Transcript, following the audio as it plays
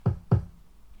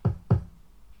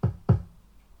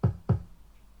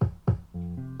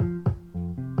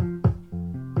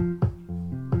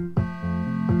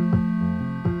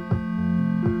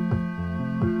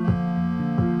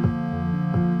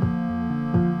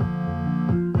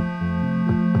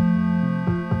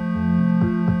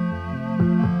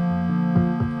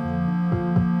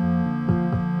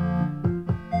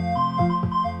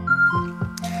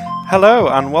Hello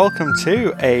and welcome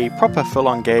to a proper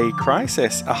full-on gay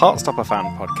crisis, a Heartstopper fan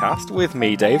podcast with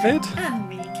me, David. And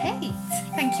me, Kate.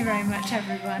 Thank you very much,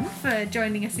 everyone, for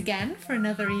joining us again for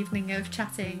another evening of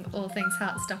chatting all things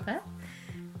Heartstopper.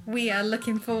 We are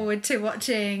looking forward to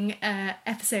watching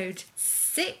episode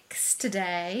 6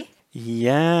 today.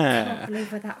 Yeah. Can't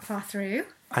believe we're that far through.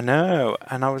 I know,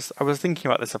 and I was thinking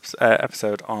about this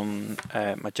episode on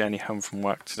my journey home from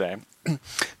work today,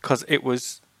 because it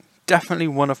was definitely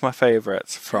one of my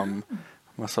favourites from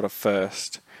my sort of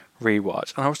first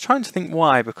rewatch, and I was trying to think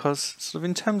why, because sort of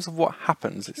in terms of what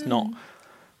happens, it's not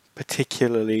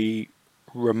particularly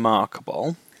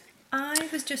remarkable. I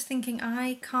was just thinking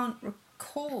I can't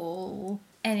recall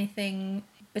anything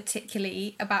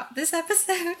particularly about this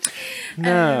episode.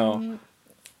 No.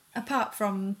 Apart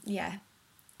from, a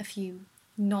few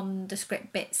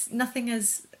nondescript bits. Nothing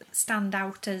as stand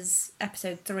out as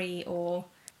episode 3 or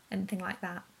anything like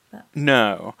that.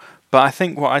 No, but I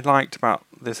think what I liked about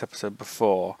this episode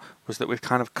before was that we've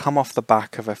kind of come off the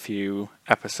back of a few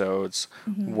episodes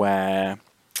where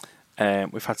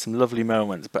we've had some lovely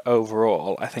moments, but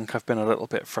overall I think I've been a little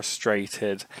bit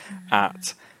frustrated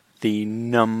at the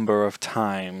number of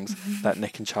times that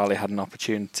Nick and Charlie had an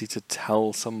opportunity to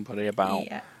tell somebody about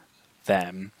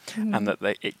them and that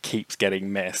it keeps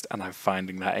getting missed, and I'm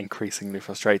finding that increasingly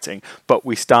frustrating. But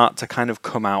we start to kind of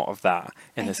come out of that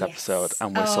in this episode,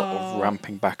 and we're sort of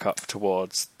ramping back up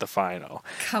towards the final.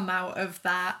 Come out of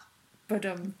that.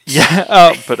 Yeah,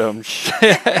 I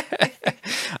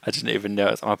didn't even know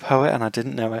it. I'm a poet and I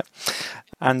didn't know it.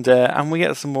 And we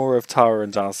get some more of Tara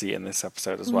and Darcy in this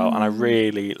episode as well, and I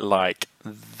really like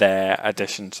their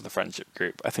addition to the friendship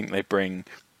group. I think they bring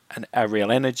a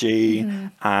real energy,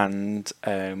 and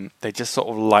they just sort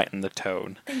of lighten the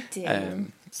tone. They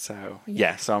do. So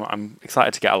I'm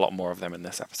excited to get a lot more of them in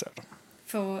this episode.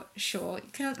 For sure.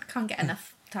 You can't get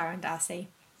enough Tara and Darcy.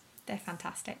 They're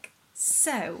fantastic.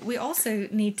 So we also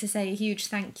need to say a huge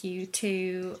thank you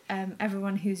to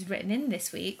everyone who's written in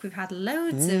this week. We've had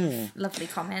loads of lovely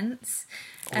comments.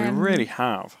 We really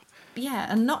have. Yeah,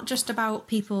 and not just about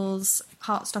people's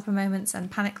Heartstopper moments and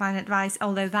panic line advice,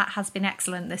 although that has been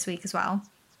excellent this week as well.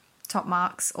 Top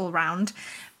marks all round.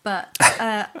 But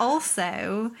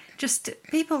also just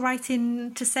people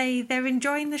writing to say they're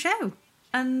enjoying the show.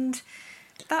 And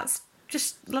that's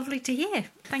just lovely to hear.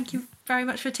 Thank you very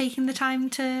much for taking the time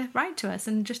to write to us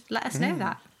and just let us know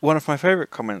that. One of my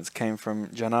favourite comments came from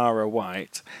Janara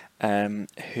White,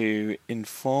 who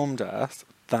informed us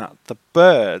that the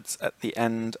birds at the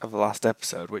end of the last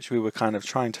episode, which we were kind of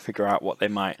trying to figure out what they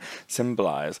might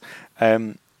symbolise,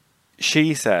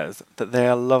 she says that they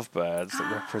are lovebirds that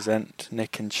represent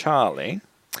Nick and Charlie,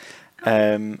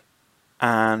 and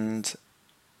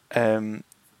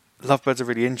lovebirds are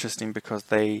really interesting because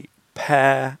they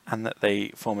pair and that they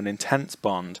form an intense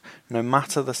bond no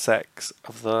matter the sex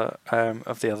of the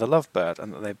other lovebird,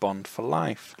 and that they bond for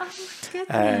life. Oh,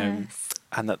 goodness.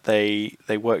 And that they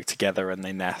work together and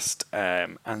they nest,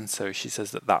 and so she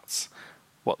says that that's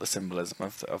what the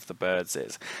symbolism of the birds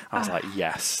is. I was like,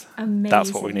 yes, amazing.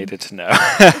 That's what we needed to know.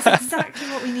 That's exactly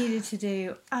what we needed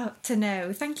to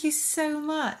know. Thank you so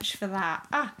much for that.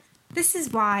 This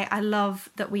is why I love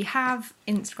that we have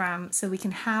Instagram, so we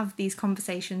can have these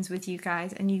conversations with you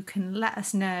guys and you can let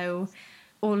us know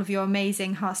all of your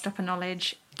amazing Heartstopper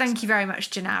knowledge. Thank you very much,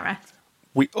 Janara.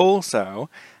 We also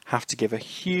have to give a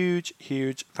huge,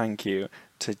 huge thank you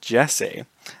to Jessie.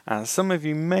 As some of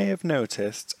you may have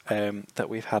noticed, that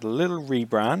we've had a little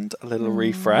rebrand, a little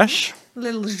refresh. A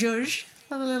little zhuzh,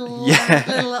 a little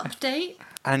update.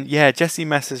 And Jessie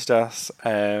messaged us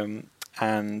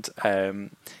and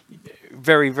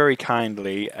very, very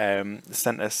kindly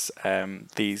sent us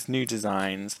these new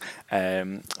designs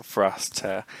for us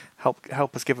to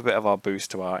help us give a bit of our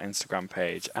boost to our Instagram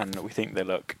page, and we think they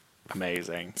look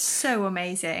amazing. So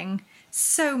amazing.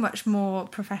 So much more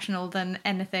professional than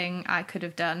anything I could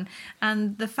have done.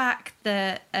 And the fact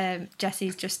that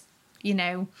Jessie's just,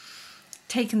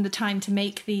 taken the time to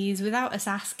make these without us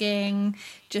asking,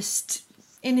 just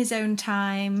in his own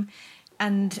time,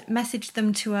 and messaged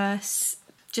them to us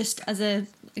just as a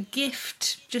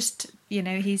gift. Just,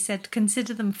 he said,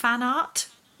 consider them fan art,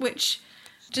 which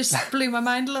just blew my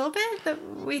mind a little bit, that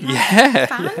we have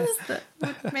fans that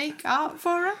would make art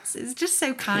for us. It's just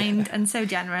so kind and so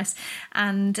generous.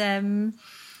 And and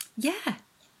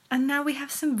now we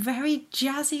have some very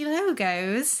jazzy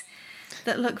logos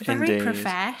that look very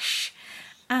profesh,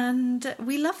 and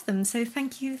we love them. So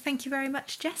thank you very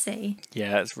much, Jessie.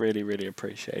 Yeah, it's really, really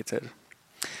appreciated.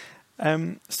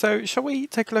 So shall we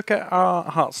take a look at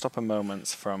our Heartstopper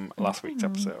moments from last week's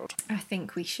episode? I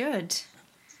think we should.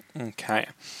 Okay.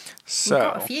 We've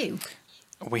got a So few.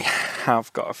 we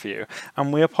have got a few,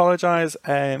 and we apologise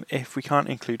if we can't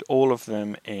include all of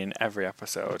them in every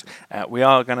episode. We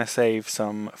are going to save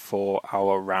some for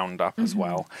our roundup as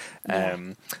well,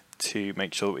 Yeah. to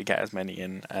make sure that we get as many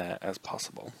in as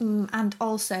possible. And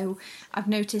also, I've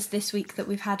noticed this week that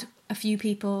we've had a few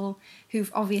people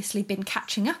who've obviously been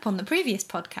catching up on the previous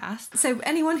podcast. So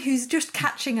anyone who's just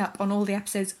catching up on all the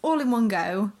episodes all in one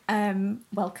go,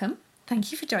 welcome.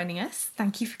 Thank you for joining us.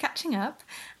 Thank you for catching up.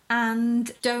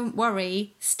 And don't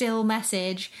worry, still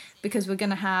message, because we're going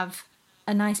to have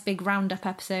a nice big roundup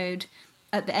episode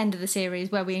at the end of the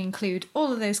series where we include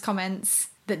all of those comments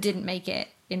that didn't make it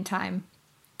in time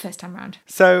first time round.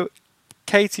 So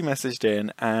Katie messaged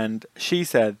in and she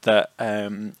said that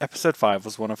episode 5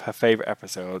 was one of her favourite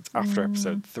episodes after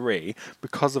episode 3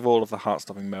 because of all of the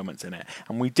heart-stopping moments in it.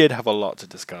 And we did have a lot to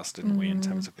discuss, didn't we, in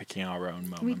terms of picking our own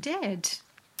moment. We did.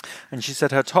 And she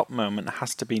said her top moment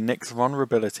has to be Nick's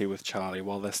vulnerability with Charlie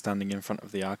while they're standing in front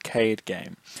of the arcade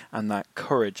game, and that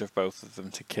courage of both of them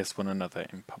to kiss one another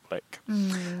in public.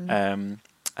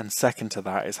 And second to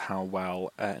that is how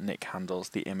well Nick handles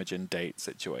the Imogen date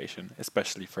situation,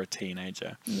 especially for a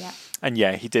teenager. Yeah. And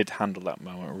yeah, he did handle that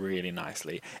moment really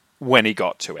nicely when he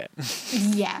got to it.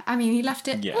 Yeah, I mean, he left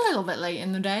it Yeah. a little bit late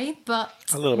in the day, but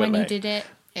A little bit when late. he did it,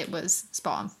 it was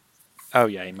spot on. Oh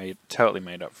yeah, he totally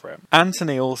made up for it.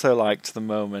 Anthony also liked the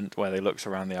moment where they looked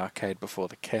around the arcade before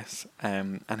the kiss,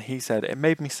 and he said, "It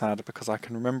made me sad because I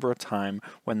can remember a time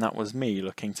when that was me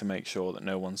looking to make sure that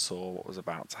no one saw what was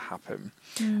about to happen."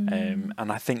 And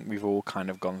I think we've all kind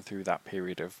of gone through that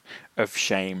period of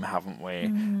shame, haven't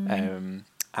we?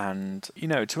 And, you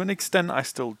know, to an extent I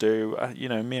still do. You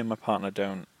know, me and my partner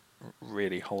don't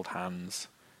really hold hands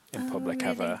in public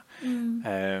really?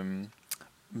 ever.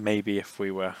 Maybe if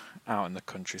we were out in the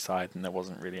countryside and there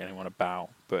wasn't really anyone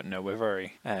about, but no, we're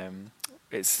very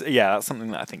that's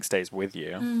something that I think stays with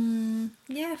you.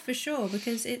 Yeah, for sure,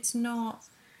 because it's not,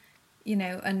 you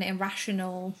know, an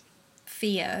irrational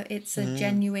fear. It's a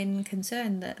genuine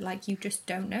concern that, like, you just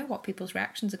don't know what people's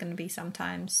reactions are going to be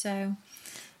sometimes. So,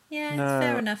 yeah, No. it's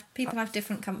fair enough. People have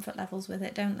different comfort levels with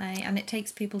it, don't they? And it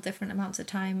takes people different amounts of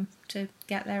time to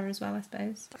get there as well, I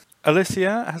suppose.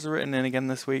 Alicia has written in again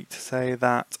this week to say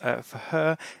that for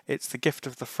her it's the gift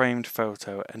of the framed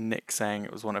photo and Nick saying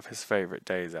it was one of his favourite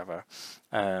days ever.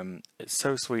 It's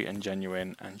so sweet and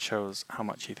genuine and shows how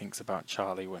much he thinks about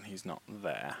Charlie when he's not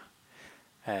there.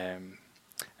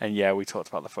 And yeah, we talked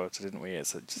about the photo, didn't we?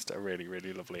 It's just a really,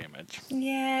 really lovely image.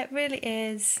 Yeah, it really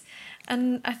is.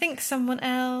 And I think someone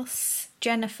else,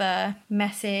 Jennifer,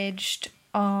 messaged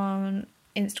on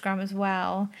Instagram as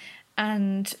well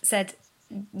and said,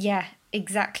 yeah,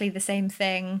 exactly the same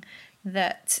thing,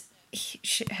 that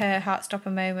her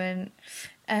heartstopper moment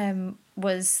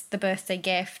was the birthday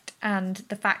gift and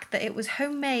the fact that it was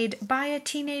homemade by a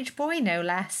teenage boy, no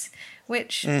less,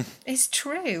 which is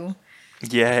true.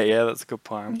 Yeah, that's a good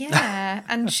point. Yeah,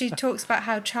 and she talks about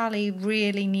how Charlie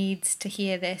really needs to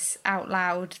hear this out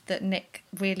loud, that Nick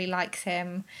really likes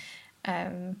him.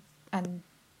 And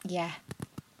yeah,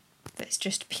 it's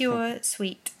just pure,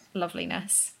 sweet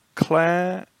loveliness.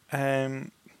 Claire, I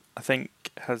think,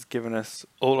 has given us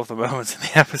all of the moments in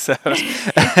the episode.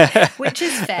 Which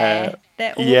is fair.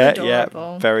 They're all adorable.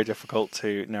 Yeah, very difficult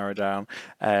to narrow down.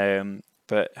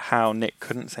 But how Nick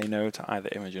couldn't say no to either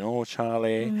Imogen or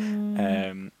Charlie.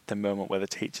 The moment where the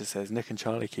teacher says, "Nick and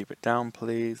Charlie, keep it down,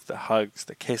 please." The hugs,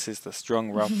 the kisses, the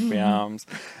strong rub of the arms.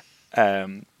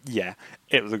 Yeah,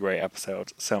 it was a great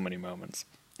episode. So many moments.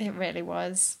 It really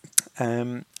was.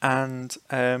 A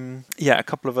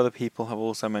couple of other people have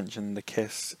also mentioned the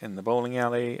kiss in the bowling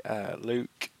alley.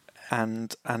 Luke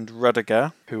and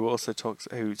Rudiger, who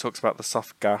talks about the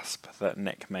soft gasp that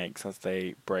Nick makes as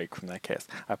they break from their kiss.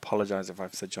 I apologise if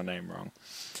I've said your name wrong.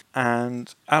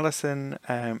 And Alison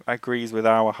agrees with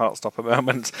our heartstopper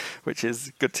moment, which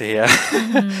is good to hear,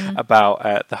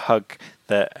 about the hug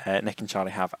that Nick and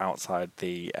Charlie have outside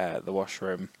the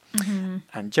washroom.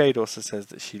 And Jade also says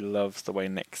that she loves the way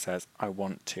Nick says, "I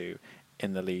want to,"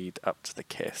 in the lead up to the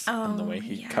kiss, and the way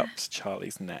he cups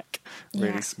Charlie's neck.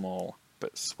 Really small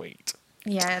but sweet.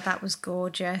 Yeah, that was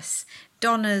gorgeous.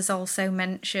 Donna's also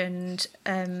mentioned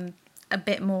a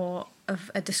bit more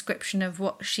of a description of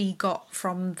what she got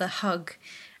from the hug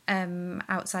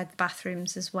outside the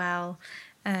bathrooms as well.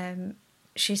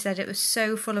 She said it was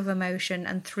so full of emotion,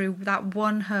 and through that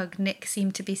one hug, Nick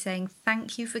seemed to be saying,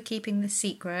 "Thank you for keeping this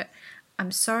secret.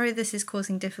 I'm sorry this is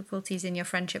causing difficulties in your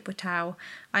friendship with Tao.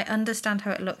 I understand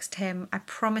how it looks to him. I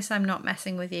promise I'm not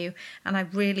messing with you, and I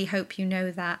really hope you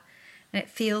know that. And it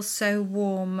feels so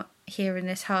warm here in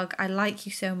this hug. I like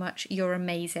you so much. You're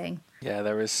amazing. Yeah,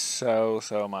 there is so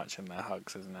much in their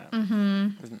hugs, isn't it?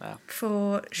 Mm-hmm. Isn't there?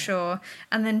 For sure.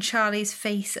 And then Charlie's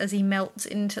face as he melts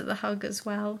into the hug as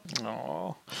well.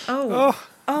 Aww.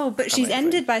 But she's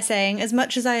ended by saying, as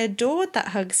much as I adored that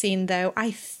hug scene, though,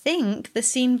 I think the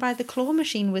scene by the claw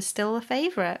machine was still a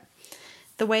favourite.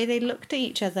 The way they looked at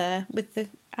each other with the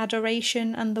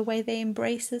adoration and the way they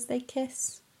embrace as they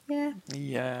kiss. Yeah.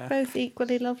 Yeah. Both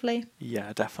equally lovely.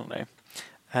 Yeah, definitely.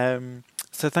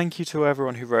 So thank you to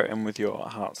everyone who wrote in with your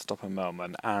Heartstopper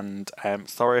moment, and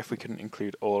sorry if we couldn't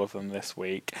include all of them this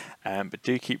week, but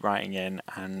do keep writing in,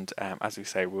 and as we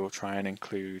say, we'll try and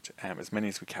include as many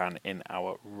as we can in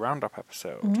our roundup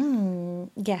episode.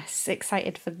 Yes,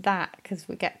 excited for that, because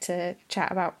we get to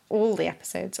chat about all the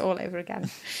episodes all over again.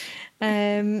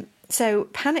 So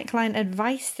Panic Line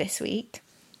advice this week.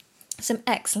 Some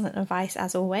excellent advice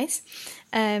as always.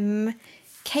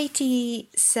 Katie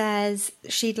says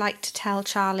she'd like to tell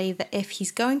Charlie that if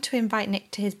he's going to invite Nick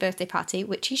to his birthday party,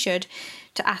 which he should,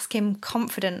 to ask him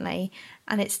confidently,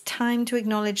 and it's time to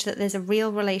acknowledge that there's a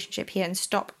real relationship here and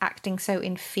stop acting so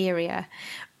inferior.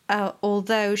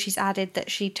 Although she's added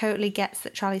that she totally gets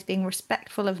that Charlie's being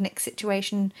respectful of Nick's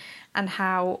situation, and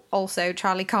how also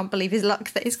Charlie can't believe his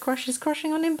luck that his crush is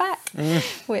crushing on him back,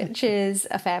 which is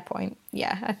a fair point.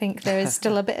 Yeah, I think there is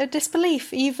still a bit of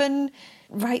disbelief, even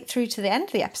right through to the end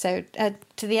of the episode,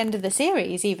 to the end of the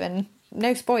series even.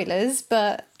 No spoilers,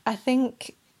 but I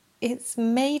think it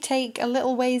may take a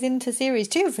little ways into series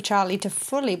 2 for Charlie to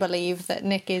fully believe that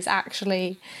Nick is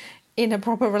actually in a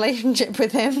proper relationship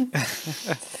with him.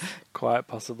 Quite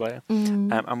possibly.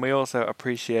 And we also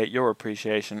appreciate your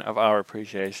appreciation of our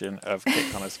appreciation of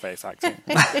Kit Connor's face acting.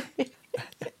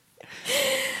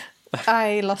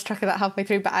 I lost track of that halfway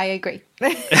through, but I agree.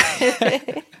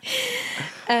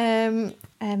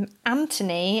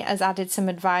 Anthony has added some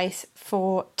advice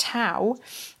for Tao,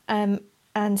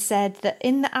 and said that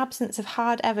in the absence of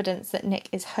hard evidence that Nick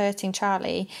is hurting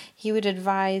Charlie, he would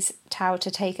advise Tao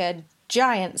to take a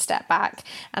giant step back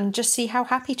and just see how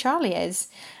happy Charlie is.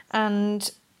 And,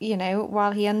 you know,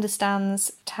 while he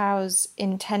understands Tao's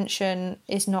intention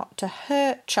is not to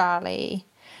hurt Charlie,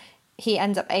 he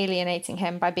ends up alienating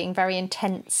him by being very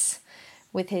intense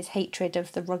with his hatred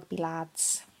of the rugby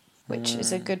lads, which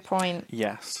is a good point.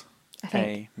 Yes. I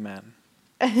think Amen.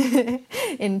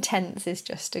 intense is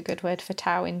just a good word for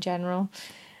Tao in general.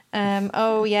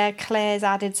 Claire's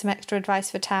added some extra advice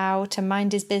for Tao to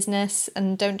mind his business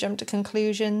and don't jump to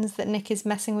conclusions that Nick is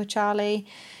messing with Charlie.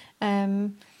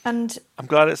 And I'm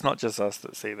glad it's not just us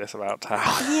that see this about Tao.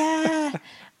 Yeah,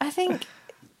 I think,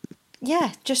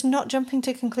 just not jumping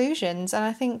to conclusions. And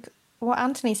I think what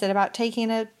Anthony said about taking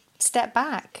a step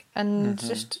back and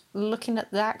just looking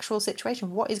at the actual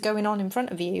situation, what is going on in front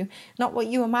of you, not what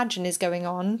you imagine is going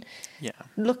on. Yeah.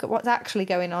 Look at what's actually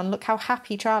going on. Look how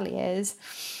happy Charlie is.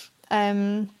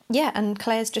 And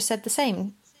Claire's just said the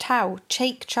same. Tao,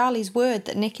 take Charlie's word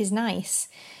that Nick is nice.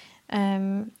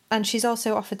 And she's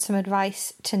also offered some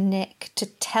advice to Nick to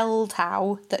tell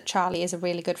Tao that Charlie is a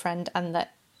really good friend and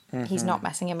that he's not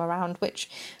messing him around, which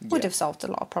would have solved a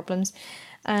lot of problems.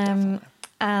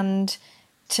 And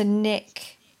to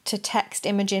Nick to text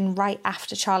Imogen right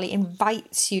after Charlie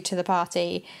invites you to the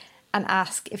party and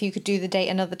ask if you could do the date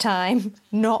another time,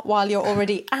 not while you're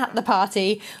already at the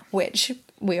party, which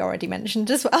we already mentioned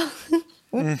as well.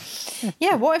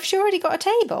 Yeah, what if she already got a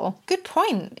table? Good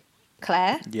point,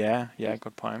 Claire. Yeah,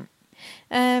 good point.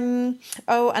 And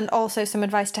also some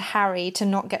advice to Harry to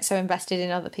not get so invested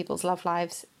in other people's love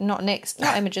lives. Not Nick's,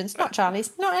 not Imogen's, not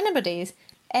Charlie's, not anybody's.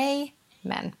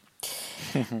 Amen.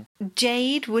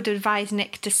 Jade would advise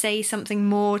Nick to say something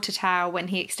more to Tao when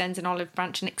he extends an olive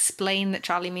branch and explain that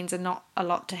Charlie means not a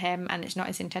lot to him and it's not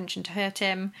his intention to hurt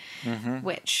him,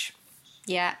 which,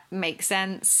 makes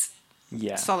sense.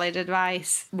 Yeah. Solid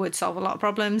advice, would solve a lot of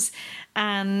problems.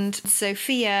 And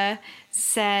Sophia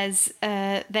says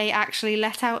they actually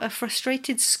let out a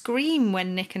frustrated scream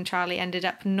when Nick and Charlie ended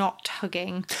up not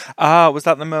hugging. Was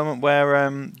that the moment where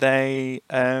they...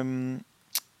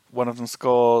 one of them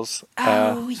scores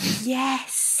a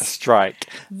strike,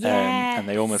 and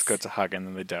they almost go to hug and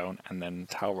then they don't, and then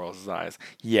Tao rolls his eyes.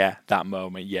 Yeah, that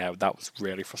moment, that was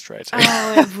really frustrating.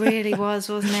 Oh, it really was,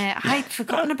 wasn't it? I'd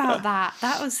forgotten about that.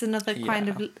 That was another kind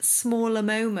of smaller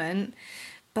moment,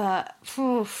 but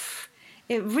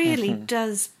it really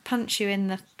does punch you in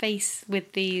the face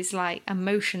with these like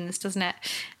emotions, doesn't it?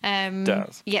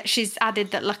 Does. Yeah, she's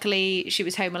added that luckily she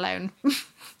was home alone.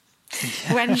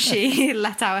 When she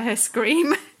let out her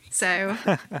scream. So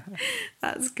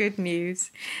that's good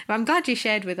news. I'm glad you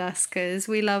shared with us because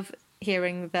we love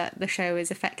hearing that the show is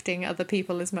affecting other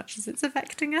people as much as it's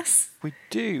affecting us. We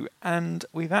do, and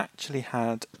we've actually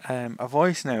had a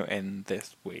voice note in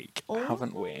this week,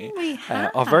 haven't we? We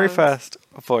have. Our very first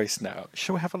voice note.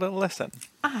 Shall we have a little listen?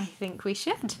 I think we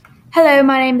should. Hello,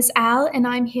 my name is Al, and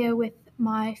I'm here with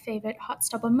my favourite Hot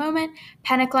Stopper moment,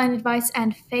 panic line advice,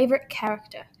 and favourite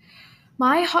character.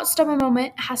 My Hot Stopper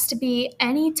moment has to be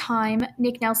any time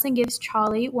Nick Nelson gives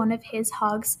Charlie one of his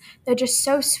hugs. They're just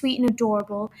so sweet and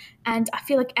adorable, and I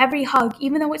feel like every hug,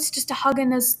 even though it's just a hug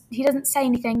and he doesn't say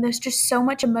anything, there's just so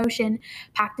much emotion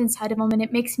packed inside of him, and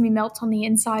it makes me melt on the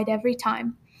inside every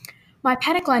time. My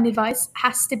panic line advice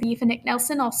has to be for Nick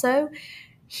Nelson also.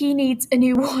 He needs a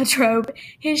new wardrobe.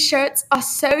 His shirts are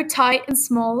so tight and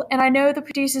small, and I know the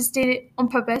producers did it on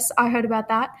purpose. I heard about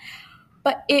that.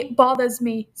 But it bothers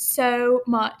me so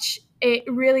much. It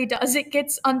really does. It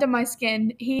gets under my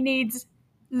skin. He needs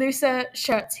looser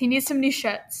shirts. He needs some new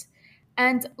shirts.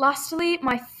 And lastly,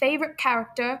 my favorite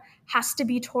character has to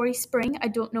be Tori Spring. I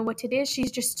don't know what it is. She's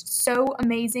just so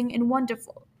amazing and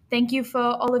wonderful. Thank you for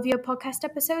all of your podcast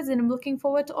episodes, and I'm looking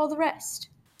forward to all the rest.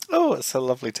 Oh, it's so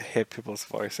lovely to hear people's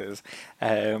voices.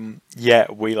 Yeah,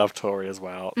 we love Tori as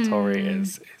well. Tori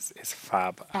is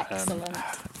fab. Excellent.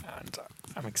 And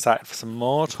I'm excited for some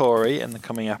more Tori in the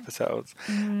coming episodes.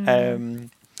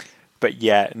 But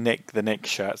yeah, the Nick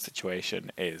shirt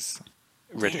situation is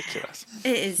ridiculous.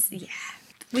 It is, yeah.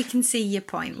 We can see your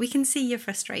point. We can see your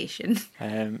frustration.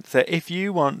 So if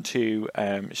you want to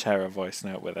share a voice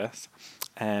note with us,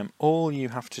 all you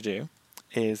have to do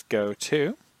is go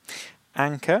to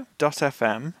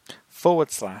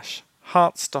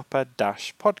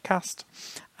anchor.fm/Heartstopper-podcast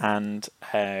and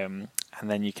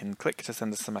then you can click to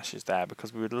send us a message there,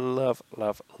 because we would love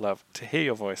to hear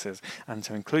your voices and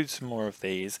to include some more of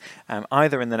these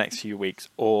either in the next few weeks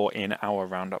or in our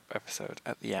roundup episode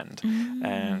at the end.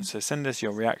 So send us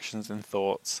your reactions and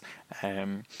thoughts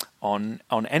on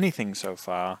anything so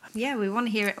far. Yeah, we want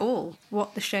to hear it all.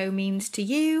 What the show means to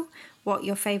you, what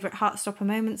your favourite Heartstopper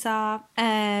moments are,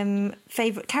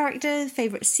 favourite characters,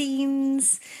 favourite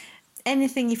scenes,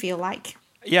 anything you feel like.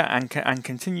 Yeah, and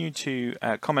continue to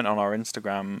comment on our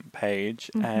Instagram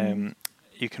page. You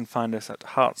can find us at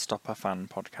Heartstopper Fan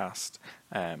Podcast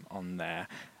on there.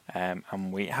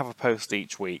 And we have a post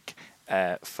each week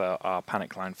for our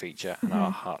Panic Line feature and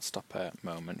our Heartstopper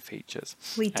moment features.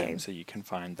 We do. So you can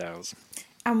find those.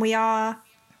 And we are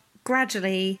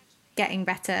gradually getting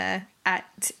better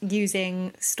at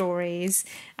using stories.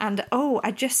 And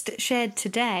I just shared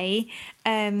today...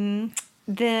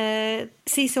 the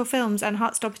Seesaw Films and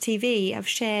Heartstopper TV have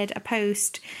shared a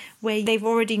post where they've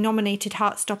already nominated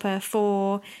Heartstopper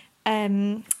for...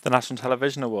 the National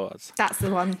Television Awards. That's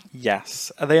the one.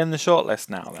 Yes. Are they in the shortlist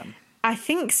now then? I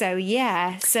think so,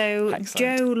 yeah. So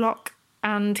Excellent. Joe Locke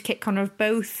and Kit Connor have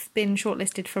both been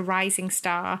shortlisted for Rising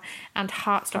Star, and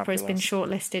Heartstopper has been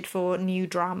shortlisted for New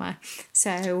Drama.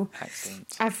 So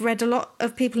Excellent. I've read a lot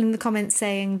of people in the comments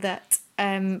saying that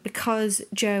because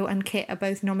Joe and Kit are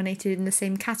both nominated in the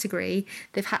same category,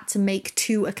 they've had to make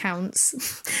 2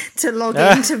 accounts to log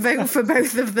in to vote for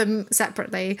both of them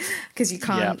separately, because you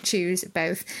can't choose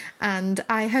both. And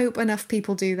I hope enough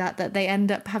people do that they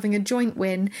end up having a joint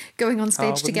win, going on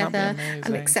stage together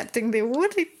and accepting the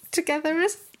award together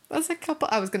as a couple.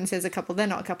 I was going to say as a couple. They're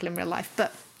not a couple in real life,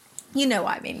 but you know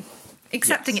what I mean.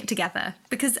 Accepting it together,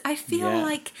 because I feel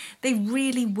like they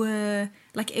really were,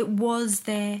 like, it was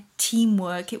their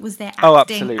teamwork, it was their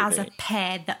acting as a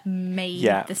pair that made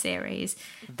the series.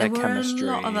 There were chemistry.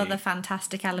 A lot of other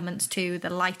fantastic elements too, the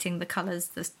lighting, the colours,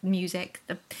 the music,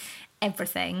 the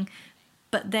everything,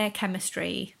 but their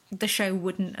chemistry, the show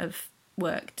wouldn't have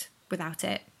worked without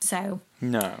it. So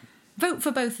no. Vote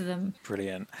for both of them.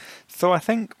 Brilliant. So I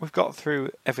think we've got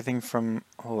through everything from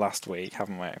last week,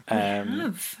 haven't we? We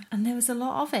have, and there was a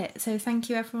lot of it. So thank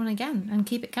you everyone again, and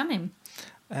keep it coming.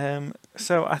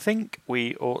 So I think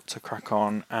we ought to crack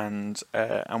on and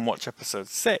watch episode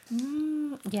 6.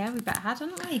 Yeah, we better had,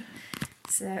 hadn't we?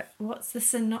 So what's the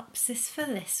synopsis for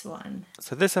this one?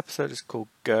 So this episode is called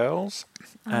Girls.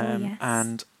 Yes.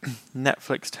 And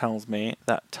Netflix tells me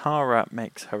that Tara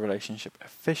makes her relationship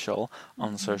official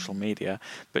on social media,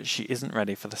 but she isn't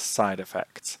ready for the side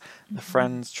effects. The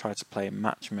friends try to play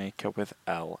matchmaker with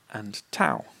Elle and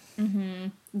Tao.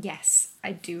 Yes,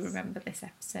 I do remember this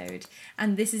episode.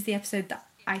 And this is the episode that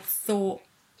I thought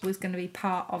was going to be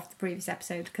part of the previous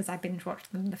episode, because I binge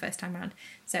watched them the first time around.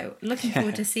 So looking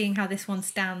forward to seeing how this one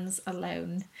stands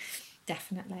alone.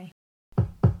 Definitely.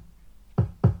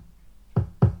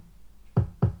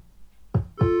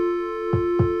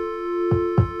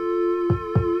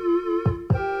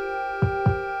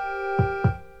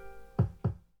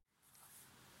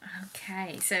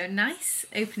 so nice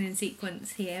opening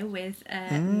sequence here with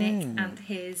Nick and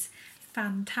his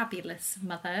fantabulous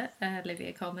mother,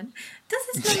 Olivia Colman.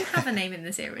 Does his mum have a name in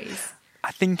the series?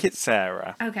 I think it's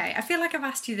Sarah. Okay, I feel like I've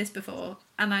asked you this before,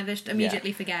 and I just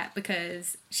immediately forget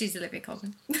because she's Olivia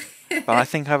Colman. But I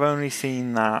think I've only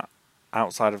seen that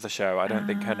outside of the show. I don't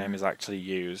think her name is actually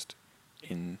used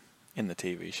in the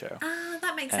TV show. Ah,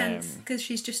 that makes sense, because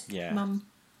she's just mum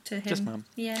to him. Just mum.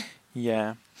 Yeah.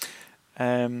 Yeah.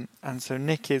 And so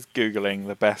Nick is Googling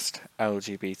the best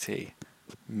LGBT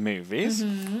movies.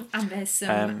 And there's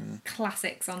some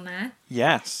classics on there.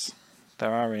 Yes,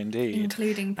 there are indeed.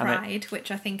 Including Pride,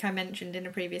 which I think I mentioned in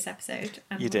a previous episode.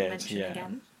 And you will did, mention yeah.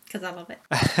 again, because I love it.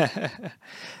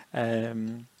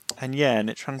 And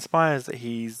it transpires that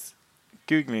he's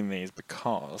Googling these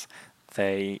because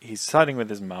he's deciding with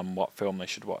his mum what film they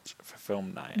should watch for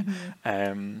film night.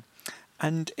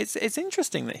 And it's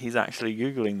interesting that he's actually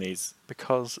Googling these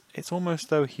because it's almost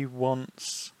though he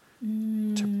wants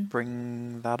to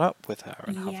bring that up with her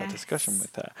and have a discussion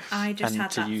with her. I just and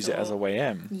had to that use thought. it as a way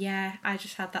in. Yeah, I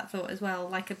just had that thought as well,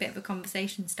 like a bit of a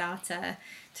conversation starter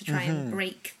to try and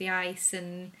break the ice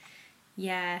and,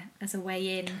 as a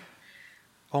way in.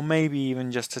 Or maybe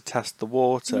even just to test the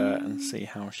water and see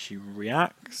how she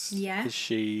reacts. Yeah. Is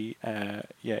she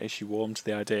warm to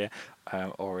the idea,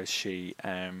 or is she,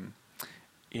 a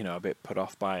bit put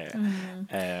off by it?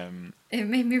 It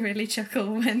made me really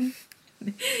chuckle when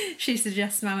she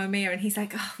suggests Mamma Mia and he's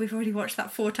like, oh, we've already watched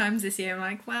that 4 times this year. I'm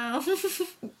like, well,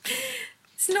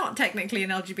 it's not technically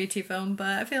an LGBT film, but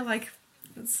I feel like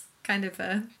it's kind of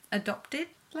adopted.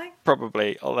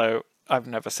 Probably, although I've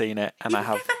never seen it and I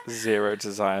have zero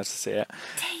desire to see it.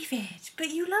 David,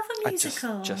 but you love a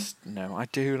musical. No, I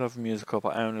do love a musical,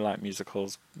 but I only like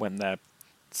musicals when they're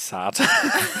sad.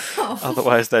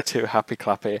 Otherwise they're too happy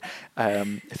clappy.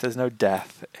 If there's no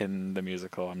death in the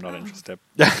musical, I'm not interested.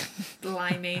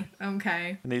 Blimey,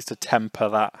 okay. It needs to temper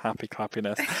that happy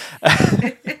clappiness.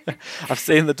 I've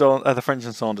seen the French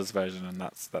and Saunders version, and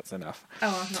that's enough.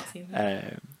 Oh, I've not seen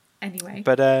that. Anyway,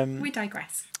 but we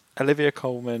digress. Olivia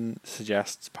Colman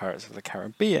suggests Pirates of the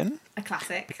Caribbean, a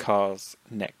classic, because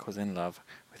Nick was in love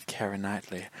with Keira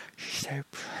Knightley. She's so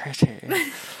pretty.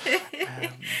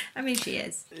 I mean, she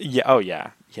is. Yeah. Oh,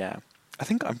 yeah. Yeah. I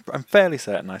think I'm fairly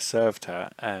certain I served her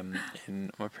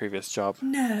in my previous job.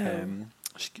 No.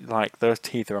 Those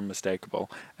teeth are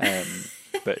unmistakable.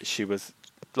 But she was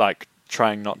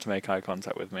trying not to make eye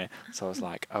contact with me, so I was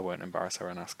like, I won't embarrass her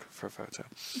and ask for a photo.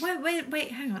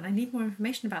 Wait, hang on. I need more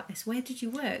information about this. Where did you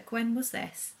work? When was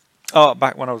this? Oh,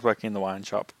 back when I was working in the wine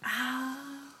shop. Oh.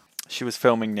 She was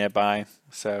filming nearby,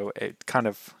 so it kind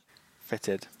of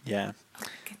fitted. Yeah. Oh,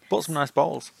 bought some nice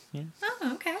bottles. Yeah.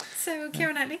 Oh, okay. So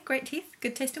Keira Knightley, great teeth,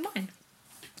 good taste in wine.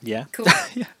 Yeah. Cool.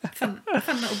 Fun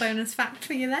little bonus fact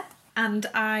for you there. And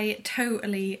I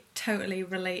totally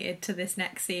related to this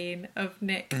next scene of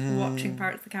Nick watching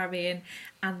Pirates of the Caribbean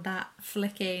and that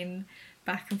flicking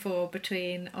back and forth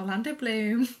between Orlando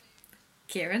Bloom,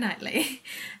 Keira Knightley.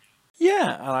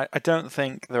 Yeah, and I don't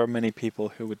think there are many people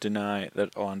who would deny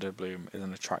that Orlando Bloom is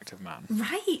an attractive man.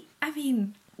 Right. I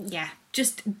mean, yeah,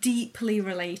 just deeply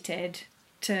related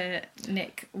to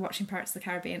Nick watching Pirates of the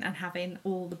Caribbean and having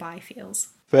all the bi feels.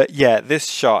 But yeah, this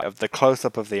shot of the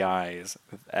close-up of the eyes,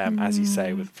 as you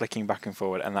say, with flicking back and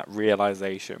forward, and that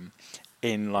realisation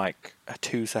in a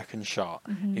 2-second shot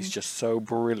is just so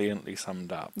brilliantly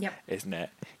summed up, isn't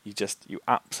it? You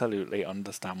absolutely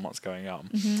understand what's going on.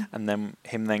 And then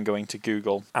him going to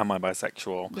Google, am I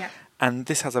bisexual? Yeah. And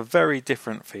this has a very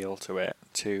different feel to it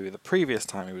to the previous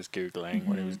time he was Googling,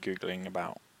 when he was Googling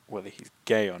about whether he's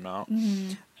gay or not.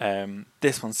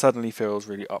 This one suddenly feels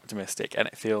really optimistic, and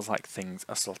it feels like things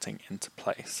are slotting into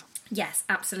place. Yes,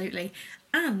 absolutely.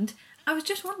 And I was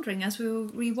just wondering, as we were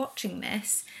rewatching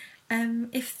this,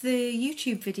 if the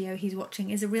YouTube video he's watching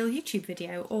is a real YouTube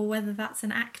video, or whether that's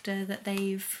an actor that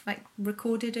they've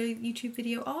recorded a YouTube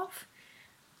video of.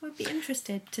 I'd be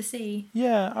interested to see.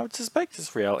 Yeah, I would suspect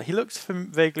it's real. He looks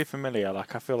vaguely familiar.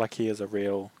 I feel like he is a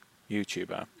real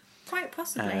YouTuber. Quite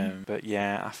possibly. But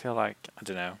yeah, I feel like, I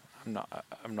don't know,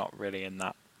 I'm not really in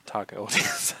that target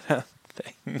audience, I don't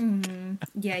think.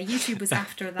 Yeah, YouTube was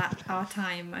after our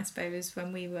time, I suppose,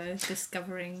 when we were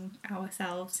discovering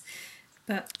ourselves.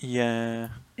 But yeah,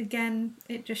 again,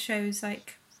 it just shows that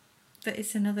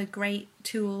it's another great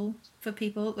tool for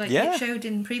people. Yeah. It showed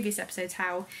in previous episodes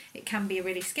how it can be a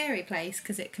really scary place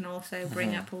because it can also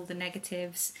bring up all the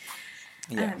negatives.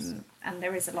 Yes. And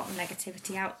there is a lot of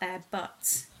negativity out there,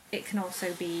 but it can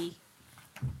also be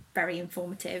very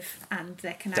informative, and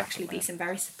there can actually be some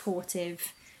very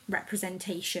supportive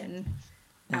representation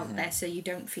out there, so you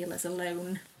don't feel as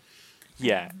alone.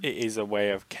 yeah, it is a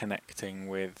way of connecting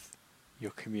with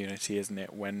your community, isn't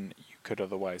it? When you could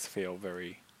otherwise feel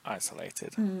very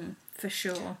isolated, For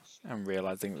sure. and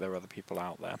realizing that there are other people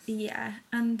out there. Yeah,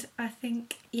 and I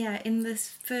think, in this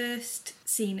first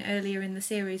scene earlier in the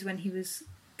series when he was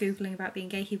Googling about being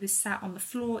gay, he was sat on the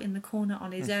floor in the corner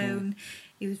on his own.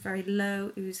 He was very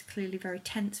low, he was clearly very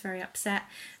tense, very upset.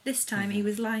 This time he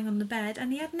was lying on the bed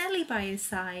and he had Nellie by his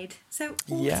side. So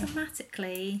Yeah.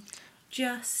 automatically,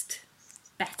 just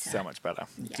better. So much better.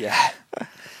 Yeah.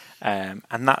 Yeah.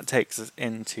 And that takes us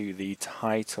into the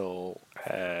title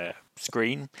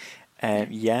screen.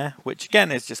 Which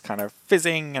again is just kind of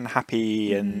fizzing and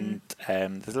happy, and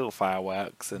there's little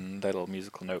fireworks and little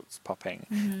musical notes popping.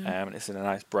 And it's in a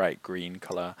nice bright green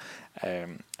colour.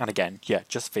 And again,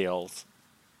 just feels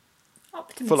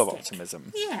Optimistic. full of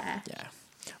optimism. Yeah. Yeah.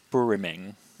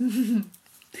 Brimming.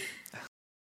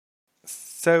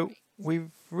 So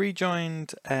we've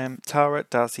rejoined Tara,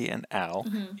 Darcy and Elle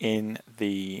in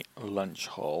the lunch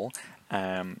hall.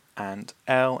 And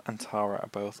Elle and Tara are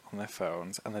both on their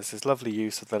phones, and there's this lovely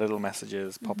use of the little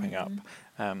messages popping up,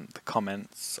 the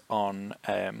comments on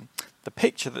the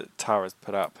picture that Tara's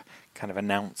put up, kind of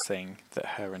announcing that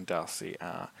her and Darcy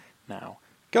are now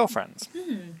girlfriends.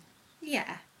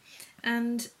 Yeah.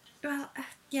 And,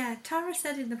 Tara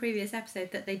said in the previous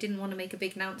episode that they didn't want to make a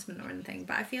big announcement or anything,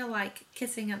 but I feel like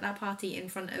kissing at that party in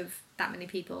front of that many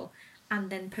people and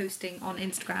then posting on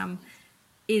Instagram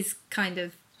is kind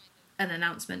of an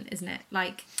announcement, isn't it?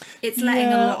 Like, it's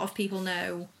letting a lot of people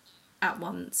know at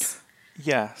once.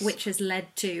 Yes. Which has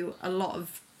led to a lot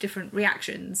of different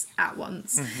reactions at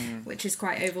once, which is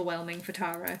quite overwhelming for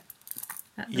Tara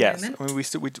at the moment. I mean, we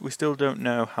still don't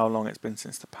know how long it's been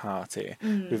since the party.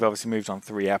 We've obviously moved on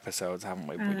 3 episodes, haven't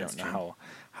we? We don't know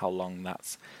how long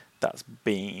that's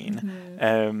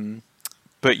been.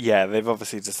 But yeah, they've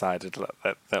obviously decided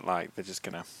that like they're just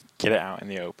gonna get it out in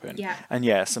the open. Yeah.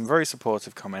 And some very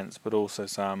supportive comments, but also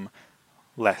some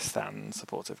less than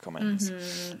supportive comments.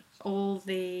 All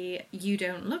the "you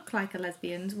don't look like a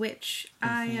lesbian," which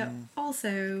I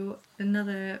also,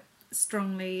 another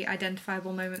strongly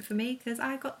identifiable moment for me, because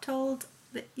I got told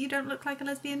that you don't look like a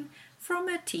lesbian from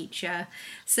a teacher.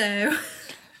 So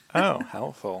Oh,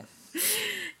 helpful.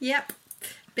 yep,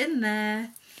 been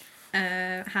there.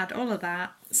 Had all of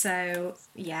that, so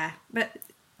but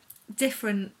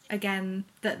different again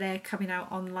that they're coming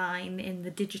out online in the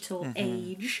digital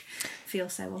age. Feel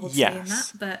so old saying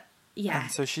that, but And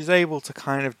so she's able to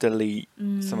kind of delete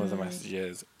some of the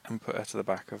messages and put them to the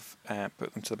back of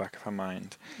her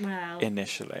mind. Well,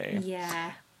 initially,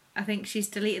 I think she's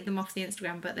deleted them off the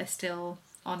Instagram, but they're still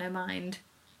on her mind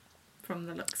from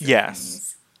the looks of Yes.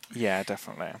 things. Yeah,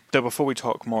 definitely. So before we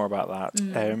talk more about that,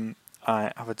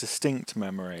 I have a distinct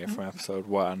memory from episode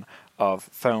 1 of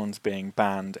phones being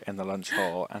banned in the lunch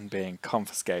hall and being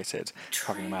confiscated.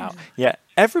 Talking about,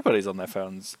 everybody's on their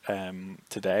phones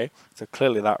today, so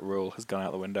clearly that rule has gone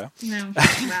out the window. No,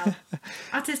 well,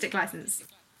 artistic license.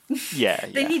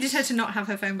 They needed her to not have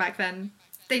her phone back then.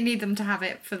 They need them to have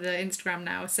it for the Instagram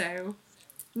now, so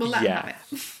we'll let them have it.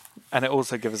 And it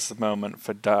also gives us a moment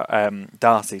for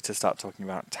Darcy to start talking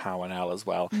about Tao and Elle as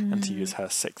well, and to use her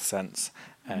sixth sense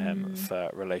for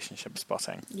relationship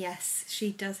spotting. Yes,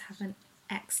 she does have an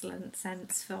excellent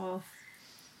sense for,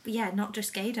 not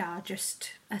just gaydar,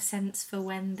 just a sense for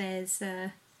when there's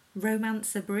a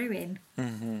romance brewing.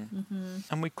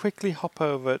 And we quickly hop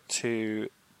over to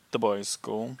the boys'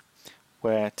 school,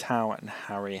 where Tao and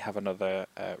Harry have another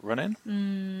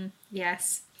run-in.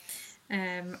 Yes.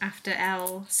 After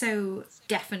Elle so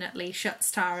definitely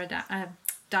shuts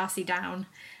Darcy down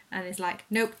and is like,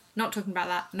 nope, not talking about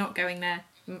that, not going there,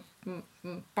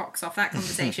 box off that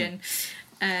conversation.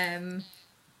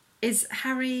 Does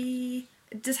Harry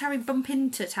bump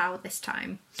into Tao this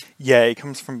time? Yeah, he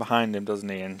comes from behind him, doesn't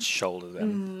he, and shoulders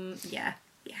him. Yeah,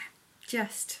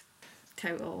 just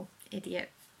total idiot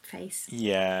face.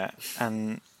 Yeah,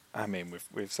 and I mean,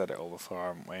 we've said it all before,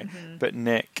 haven't we? But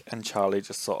Nick and Charlie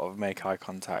just sort of make eye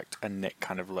contact, and Nick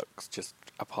kind of looks just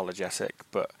apologetic,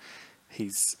 but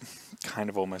he's kind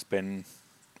of almost been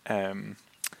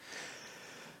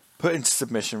put into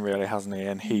submission, really, hasn't he?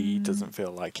 And he doesn't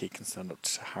feel like he can stand up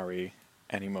to Harry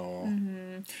anymore.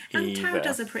 And Tao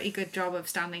does a pretty good job of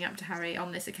standing up to Harry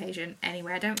on this occasion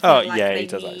anyway. I don't feel they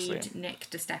need Nick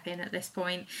to step in at this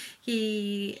point.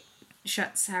 He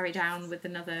shuts Harry down with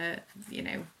another,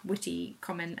 witty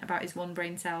comment about his one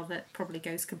brain cell that probably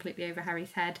goes completely over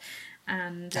Harry's head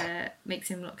and makes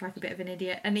him look like a bit of an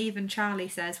idiot. And even Charlie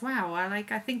says, wow, I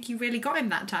think you really got him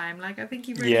that time. I think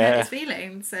you really hurt his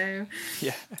feelings. So,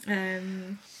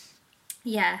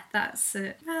 Yeah, that's,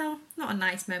 well, not a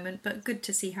nice moment, but good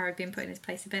to see Harry being put in his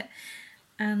place a bit.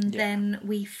 And Yeah. then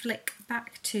we flick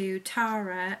back to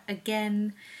Tara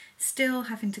again, still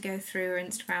having to go through her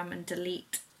Instagram and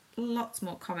delete lots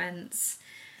more comments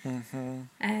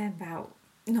about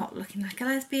not looking like a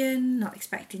lesbian, not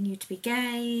expecting you to be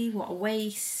gay, what a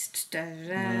waste, da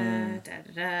da da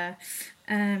da da.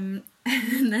 And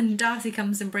then Darcy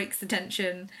comes and breaks the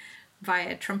tension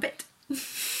via trumpet.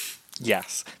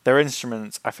 Yes, their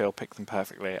instruments, I feel, pick them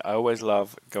perfectly. I always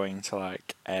love going to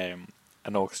like an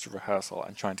orchestra rehearsal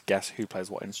and trying to guess who plays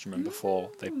what instrument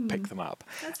before they pick them up.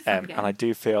 That's a fun game. And I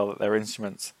do feel that their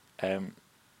instruments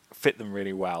fit them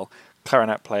really well.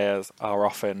 Clarinet players are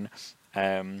often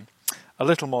a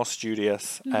little more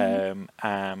studious, a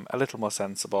little more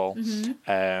sensible,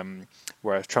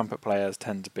 whereas trumpet players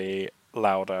tend to be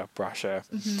louder, brasher,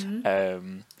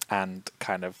 and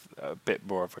kind of a bit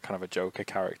more of a kind of a Joker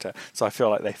character. So I feel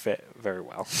like they fit very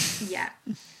well. Yeah.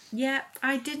 Yeah,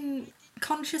 I didn't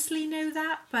consciously know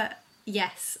that, but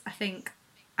yes, I think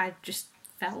I just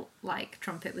felt like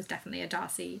trumpet was definitely a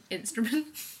Darcy instrument.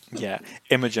 Yeah,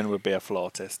 Imogen would be a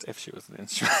flautist if she was an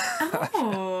instrument.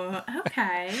 Oh,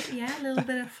 okay. Yeah, a little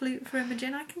bit of flute for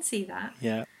Imogen, I can see that.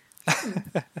 Yeah.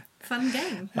 Fun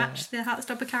game. Match the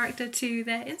Heartstopper character to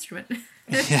their instrument.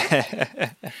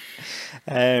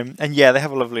 And yeah, they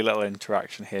have a lovely little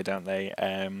interaction here, don't they?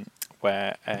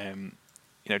 Where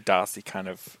Darcy kind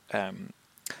of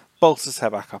bolsters her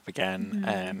back up again,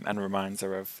 and reminds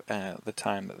her of the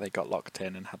time that they got locked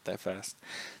in and had their first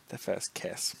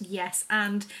kiss. Yes,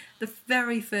 and the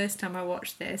very first time I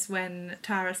watched this, when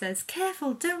Tara says,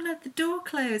 "Careful, don't let the door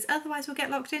close, otherwise we'll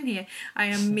get locked in here," I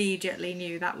immediately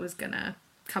knew that was gonna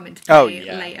come into play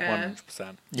later.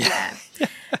 100%. Yeah.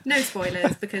 No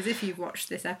spoilers, because if you've watched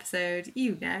this episode,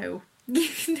 you know.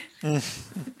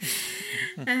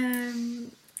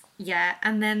 Yeah,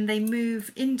 and then they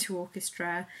move into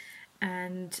orchestra,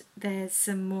 and there's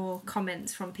some more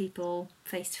comments from people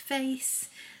face to face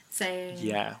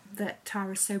saying that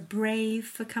Tara's so brave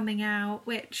for coming out,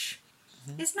 which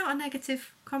is not a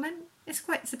negative comment. It's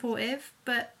quite supportive,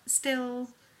 but still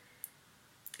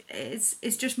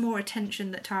it's just more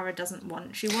attention that Tara doesn't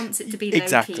want. She wants it to be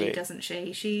low-key, doesn't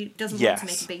she? She doesn't want to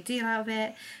make a big deal out of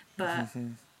it, but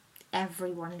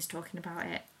everyone is talking about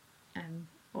it.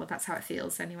 Or that's how it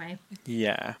feels anyway.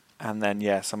 Yeah. And then,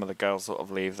 some of the girls sort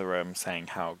of leave the room saying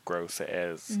how gross it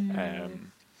is.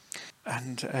 They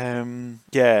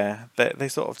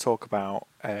sort of talk about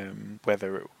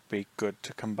whether it would be good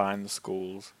to combine the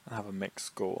schools and have a mixed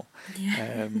school.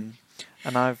 Yeah.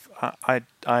 And I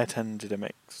attended a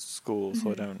mixed school,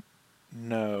 so I don't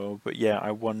know. But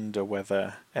I wonder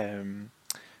whether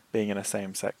being in a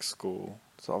same-sex school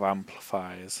sort of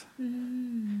amplifies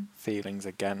feelings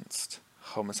against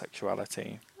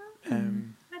homosexuality. I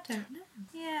don't know.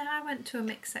 Yeah, I went to a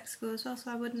mixed sex school as well,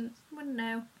 so I wouldn't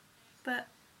know. But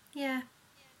yeah,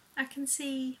 I can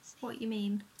see what you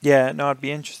mean. Yeah, no, I'd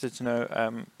be interested to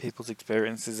know people's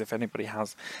experiences if anybody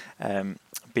has been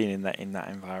in that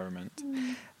environment.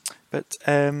 But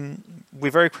we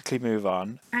very quickly move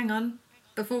on. Hang on,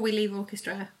 before we leave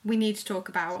orchestra, we need to talk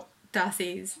about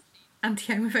Darcy's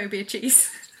anti-homophobia cheese.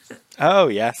 Oh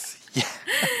yes, yeah.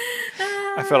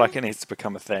 I feel like it needs to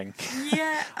become a thing.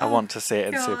 Yeah. I want to see it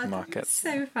in God, supermarkets.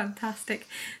 So fantastic.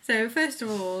 So first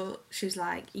of all, she's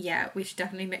like, yeah, we should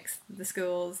definitely mix the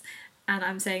schools. And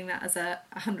I'm saying that as a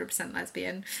 100%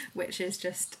 lesbian, which is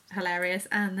just hilarious.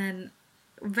 And then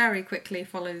very quickly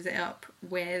follows it up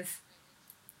with,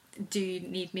 do you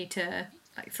need me to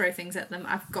throw things at them?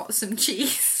 I've got some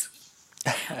cheese.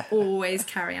 Always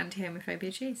carry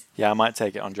anti-homophobia cheese. Yeah, I might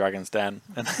take it on Dragon's Den.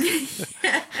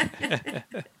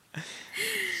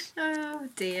 Oh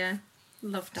dear.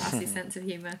 Love Darcy's sense of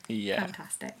humour. Yeah.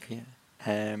 Fantastic. Yeah.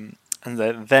 And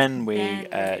then we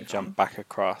jump back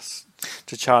across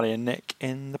to Charlie and Nick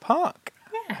in the park.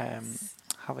 Yes.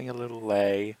 Having a little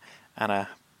lay and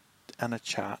a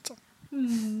chat.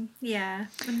 Yeah.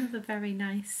 Another very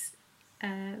nice,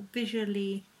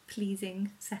 visually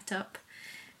pleasing setup.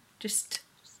 Just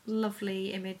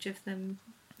lovely image of them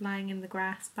lying in the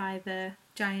grass by the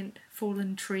giant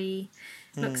fallen tree.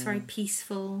 Looks very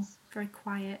peaceful, very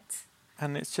quiet.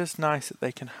 And it's just nice that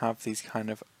they can have these kind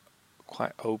of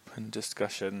quite open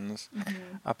discussions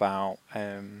about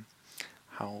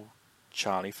how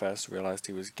Charlie first realised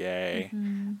he was gay.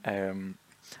 And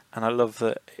I love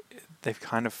that they've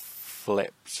kind of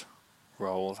flipped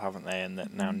roles, haven't they? And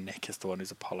that now Nick is the one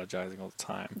who's apologising all the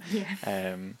time.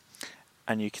 Yeah.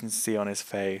 And you can see on his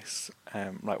face,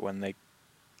 like when they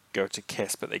go to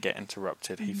kiss but they get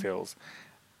interrupted, he feels,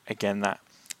 again, that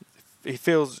he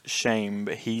feels shame,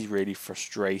 but he's really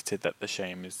frustrated that the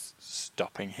shame is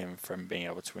stopping him from being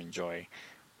able to enjoy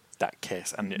that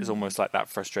kiss, and it's almost like that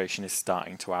frustration is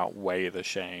starting to outweigh the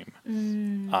shame.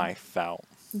 I felt.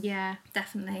 Yeah,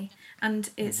 definitely.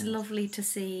 And it's lovely to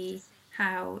see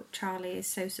how Charlie is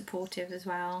so supportive as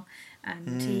well,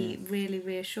 and he really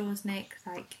reassures Nick,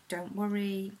 like, don't worry,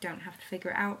 you don't have to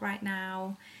figure it out right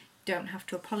now, don't have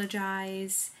to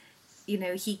apologise. You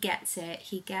know, he gets it.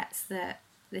 He gets that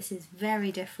this is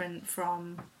very different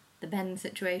from the Ben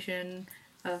situation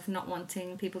of not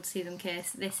wanting people to see them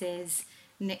kiss. This is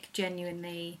Nick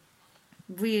genuinely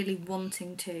really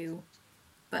wanting to,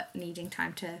 but needing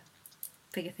time to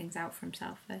figure things out for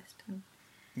himself first. And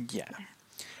Yeah.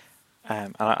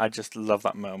 And I just love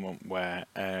that moment where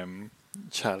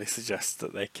Charlie suggests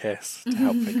that they kiss to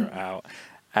help figure it out,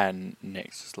 and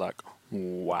Nick's just like,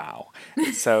 wow.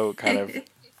 It's so kind of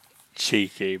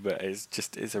cheeky, but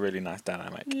it's a really nice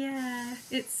dynamic. yeah,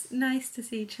 it's nice to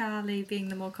see Charlie being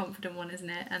the more confident one, isn't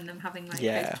it? And them having like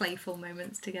Yeah. those playful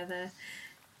moments together.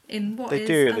 In what They is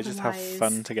do. They just have otherwise-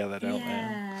 fun together, don't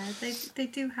Yeah, they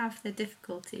do have the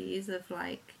difficulties of,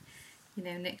 like, you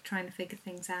know, Nick trying to figure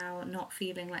things out, not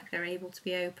feeling like they're able to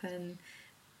be open.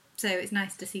 So it's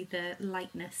nice to see the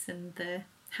lightness and the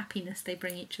happiness they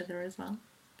bring each other as well.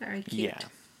 Very cute. Yeah.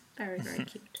 Very, very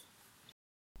cute.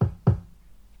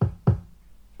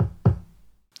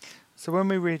 So when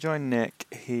we rejoin Nick,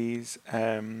 he's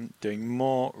doing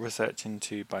more research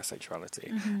into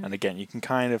bisexuality, and again, you can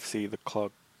kind of see the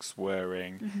clogs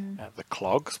wearing.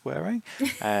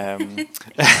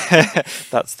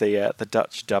 That's the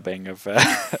Dutch dubbing of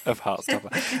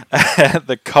Heartstopper.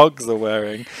 The cogs are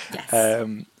wearing, Yes.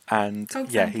 and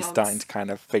Cogs yeah, and he's clogs. starting to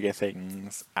kind of figure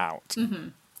things out.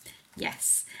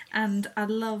 Yes, and I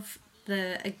love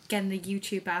the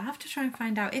YouTuber. I'll have to try and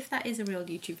find out if that is a real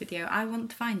YouTube video. I want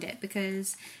to find it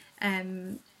because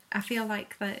I feel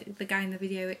like the guy in the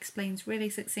video explains really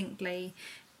succinctly,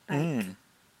 like,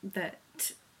 that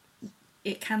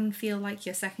it can feel like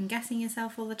you're second guessing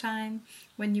yourself all the time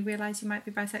when you realise you might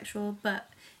be bisexual, but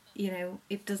you know,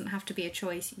 it doesn't have to be a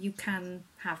choice. You can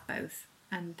have both,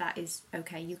 and that is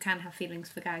okay. You can have feelings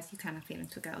for guys, you can have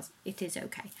feelings for girls. It is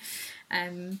okay.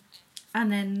 And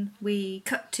then we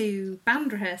cut to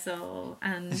band rehearsal,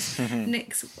 and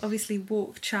Nick's obviously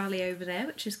walked Charlie over there,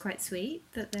 which is quite sweet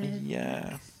that they're,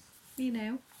 Yeah. you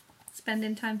know,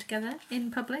 spending time together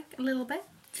in public a little bit.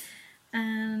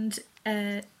 And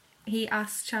he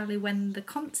asks Charlie when the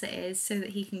concert is so that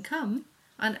he can come.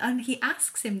 And he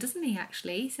asks him, doesn't he,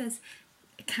 actually? He says,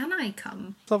 can I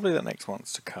come? It's lovely that Nick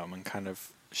wants to come and kind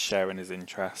of share in his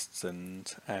interests,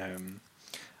 and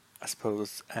I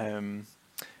suppose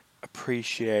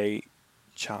appreciate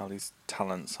Charlie's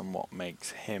talents and what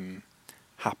makes him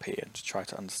happy, and to try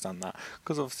to understand that,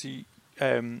 because obviously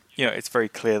you know, it's very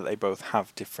clear that they both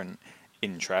have different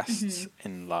interests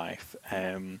in life,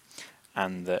 and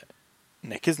that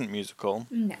Nick isn't musical,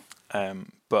 No.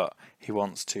 but he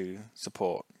wants to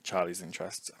support Charlie's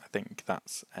interests. I think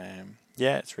that's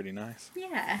yeah, it's really nice.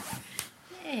 Yeah,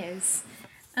 it is.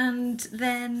 And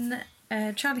then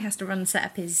Charlie has to run and set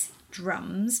up his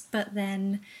drums, but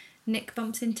then Nick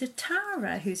bumps into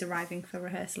Tara, who's arriving for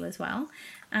rehearsal as well,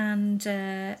 and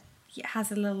he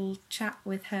has a little chat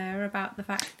with her about the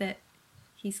fact that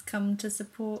he's come to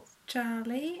support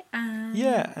Charlie. And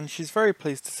Yeah, and she's very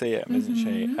pleased to see him, isn't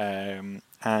she?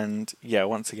 And yeah,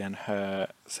 once again, her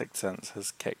sixth sense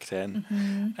has kicked in.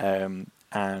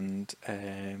 And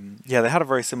yeah, they had a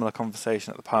very similar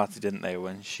conversation at the party, didn't they,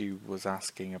 when she was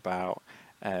asking about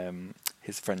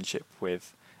his friendship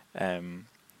with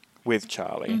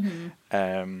Charlie.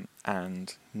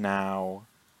 And now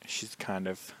she's kind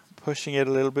of pushing it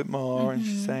a little bit more, and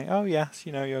she's saying, oh yes,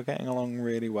 you know, you're getting along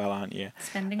really well, aren't you?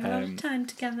 spending a lot of time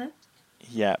together.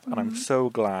 Yep, and I'm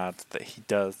so glad that he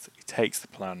takes the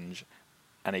plunge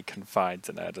and he confides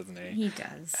in her, doesn't he? He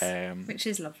does, which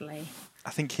is lovely. I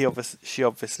think she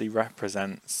obviously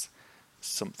represents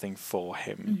something for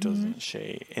him, doesn't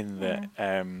she? In that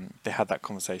they had that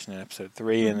conversation in episode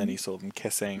 3, and then he saw them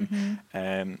kissing.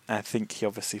 I think he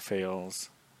obviously feels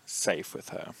safe with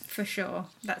her. For sure.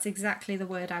 That's exactly the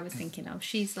word I was thinking of.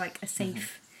 She's like a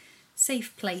safe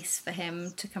place for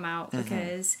him to come out,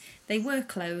 because they were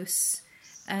close.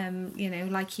 You know,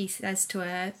 like he says to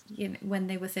her, you know, when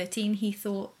they were 13, he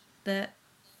thought that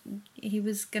he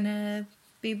was gonna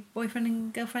be boyfriend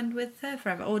and girlfriend with her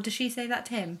forever. Or does she say that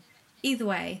to him? Either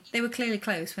way, they were clearly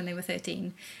close when they were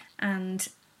 13, and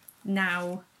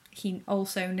now he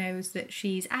also knows that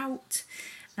she's out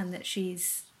and that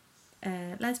she's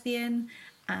lesbian,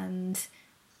 and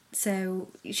so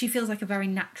she feels like a very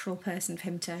natural person for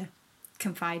him to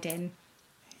confide in.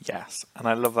 Yes, and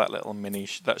I love that little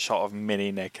that shot of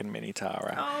mini Nick and mini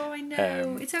Tara. Oh, I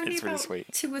know. It's only it's really about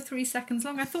sweet. 2 or 3 seconds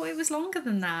long. I thought it was longer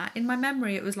than that. In my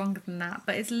memory, it was longer than that,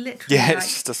 but it's literally Yeah, like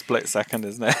it's just a split second,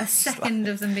 isn't it? a second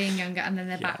of them being younger, and then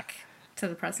they're Yeah. back to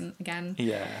the present again.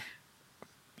 Yeah,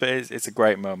 but it's a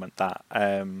great moment, that,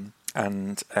 and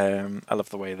I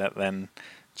love the way that then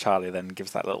Charlie then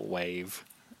gives that little wave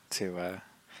to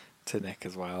Nick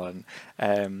as well, and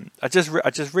I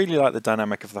just really like the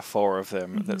dynamic of the four of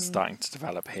them that's starting to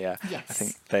develop here. Yes. I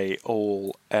think they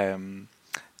all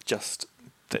just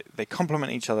they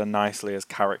complement each other nicely as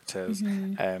characters,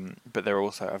 but they're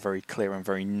also a very clear and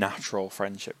very natural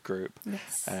friendship group.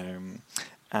 Yes.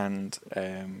 I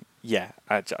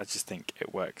just think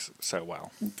it works so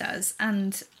well. It does.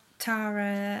 And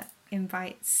Tara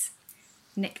invites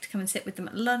Nick to come and sit with them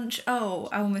at lunch. Oh,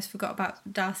 I almost forgot about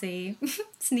Darcy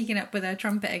sneaking up with her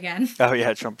trumpet again. Oh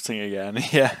yeah, trumpeting again.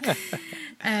 Yeah.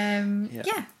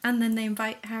 Yeah. And then they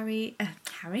invite Harry.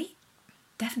 Harry?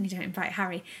 Definitely don't invite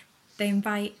Harry. They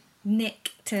invite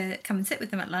Nick to come and sit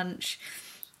with them at lunch.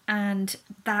 And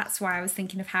that's why I was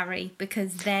thinking of Harry,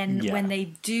 because then when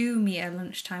they do meet at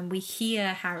lunchtime, we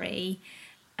hear Harry,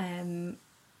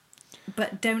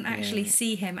 but don't actually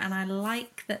see him. And I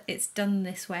like that it's done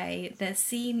this way. The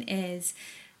scene is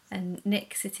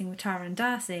Nick sitting with Tara and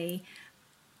Darcy,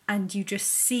 and you just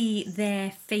see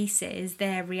their faces,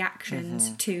 their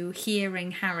reactions to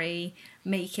hearing Harry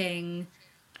making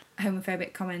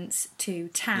homophobic comments to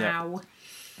Tao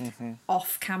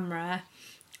off camera,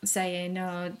 saying,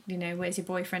 "Oh, where's your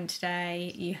boyfriend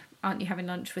today? Aren't you having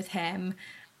lunch with him?"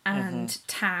 And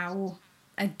Tao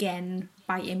again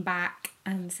biting back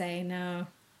and saying, "No,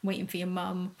 waiting for your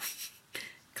mum."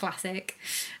 Classic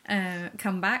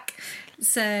comeback.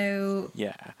 So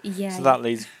yeah. Yeah. So that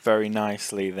leads very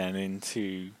nicely then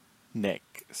into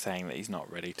Nick saying that he's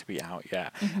not ready to be out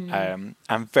yet, and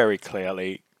very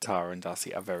clearly Tara and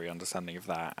Darcy are very understanding of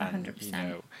that, and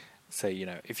 100%. say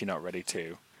if you're not ready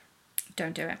to,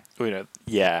 don't do it.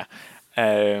 Yeah,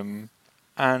 and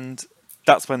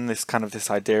that's when this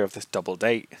idea of this double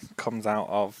date comes out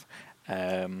of,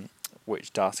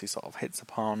 which Darcy sort of hits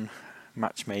upon.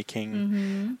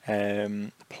 Matchmaking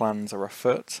plans are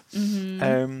afoot,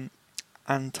 and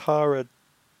Tara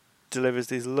delivers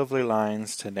these lovely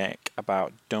lines to Nick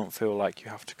about don't feel like you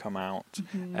have to come out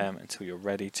until you're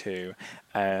ready to,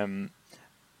 and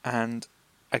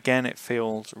again it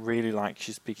feels really like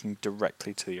she's speaking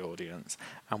directly to the audience.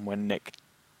 And when Nick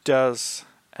does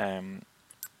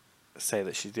say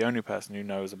that she's the only person who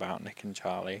knows about Nick and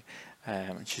Charlie,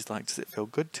 and she's like, does it feel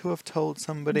good to have told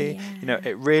somebody?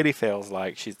 It really feels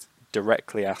like she's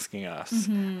directly asking us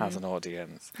as an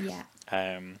audience.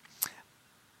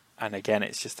 And again,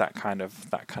 it's just that kind of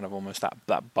almost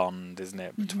that bond, isn't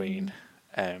it, between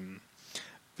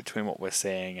what we're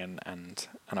seeing and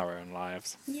our own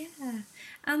lives. Yeah,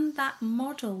 and that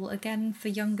model again for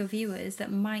younger viewers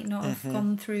that might not have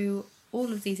gone through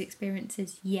all of these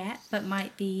experiences yet, but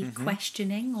might be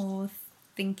questioning or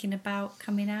thinking about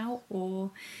coming out,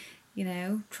 or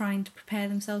trying to prepare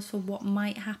themselves for what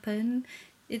might happen.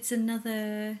 It's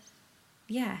another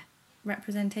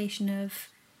representation of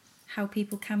how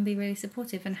people can be really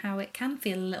supportive and how it can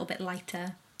feel a little bit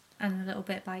lighter and a little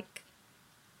bit like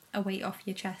a weight off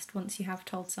your chest once you have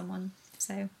told someone.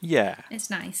 So it's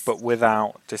nice, but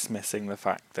without dismissing the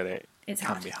fact that it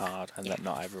can be hard and that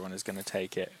not everyone is going to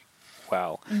take it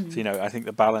well. So I think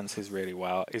the balance is really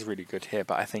good here,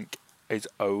 but I think is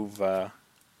over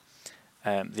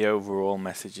the overall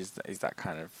message is that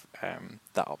kind of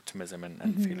that optimism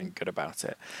and feeling good about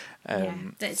it.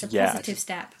 It's a positive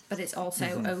step, but it's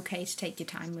also okay to take your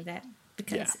time with it,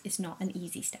 because it's not an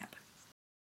easy step.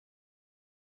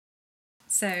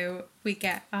 So we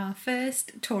get our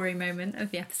first Tori moment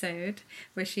of the episode,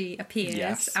 where she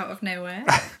appears out of nowhere,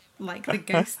 like the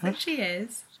ghost that she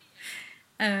is,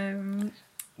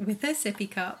 with her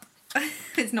sippy cup.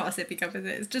 It's not a sippy cup, is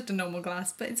it? It's just a normal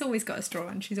glass, but it's always got a straw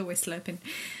and she's always slurping.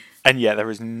 And there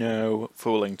is no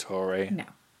fooling Tori. No.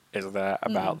 Is there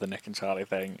about the Nick and Charlie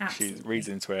thing? Absolutely. She reads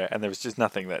into it, and there's just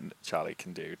nothing that Charlie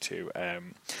can do to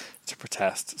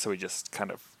protest. So he just kind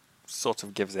of sort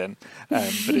of gives in, but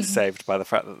is saved by the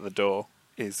fact that the door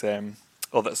is,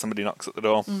 or that somebody knocks at the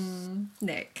door.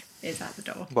 Nick is at the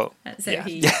door. Well,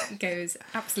 he goes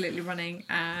absolutely running,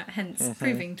 hence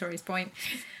proving Tori's point.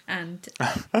 And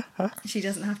she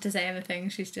doesn't have to say anything.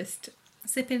 She's just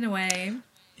sipping away.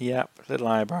 Yep, little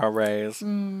eyebrow raise.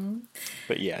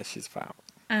 But she's fab.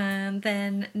 And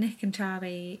then Nick and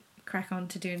Charlie crack on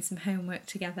to doing some homework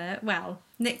together. Well,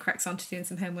 Nick cracks on to doing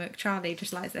some homework. Charlie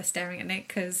just lies there staring at Nick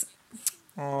because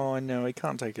Oh no, he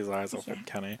can't take his eyes off Yeah, it,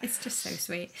 can he? it's just so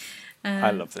sweet.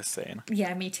 I love this scene.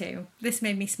 Yeah, me too. This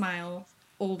made me smile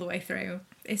all the way through.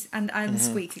 And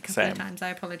squeak a couple of Same. times. I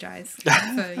apologise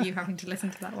for you having to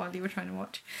listen to that while you were trying to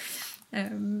watch.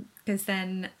 Because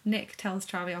then Nick tells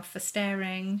Charlie off for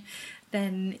staring,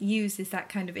 then uses that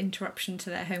kind of interruption to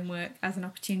their homework as an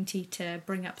opportunity to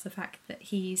bring up the fact that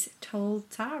he's told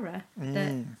Tara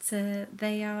that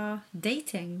they are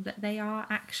dating, that they are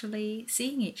actually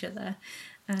seeing each other.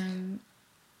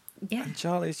 Yeah. And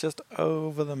Charlie's just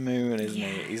over the moon, isn't Yeah.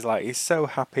 he? He's so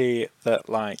happy that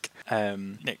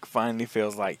Nick finally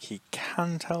feels like he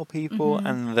can tell people,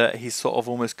 and that he's sort of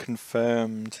almost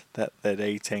confirmed that they're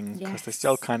dating, because they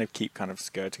still kind of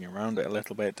skirting around it a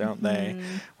little bit, don't they?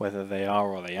 Whether they are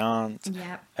or they aren't.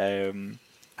 Yeah.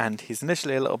 And he's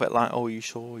initially a little bit like, "Oh, you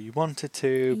sure you wanted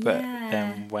to?" But Yeah.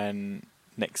 then when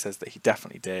Nick says that he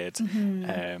definitely did,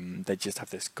 they just have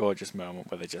this gorgeous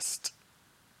moment where they're just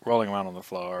rolling around on the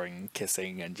floor and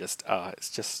kissing, and just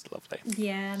it's just lovely.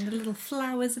 Yeah, and the little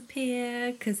flowers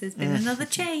appear because there's been another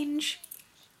change.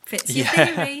 Fits your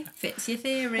theory. Fits your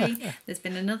theory. There's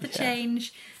been another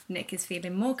change. Nick is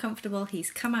feeling more comfortable. He's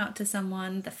come out to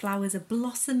someone. The flowers are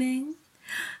blossoming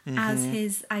as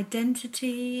his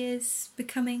identity is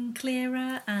becoming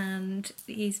clearer, and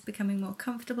he's becoming more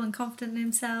comfortable and confident in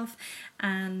himself.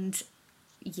 And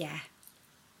yeah.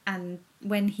 And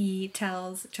when he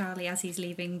tells Charlie as he's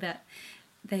leaving that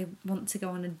they want to go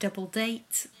on a double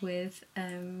date with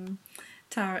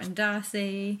Tara and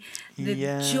Darcy, the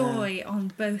joy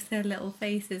on both their little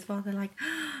faces while they're like,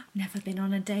 oh, never been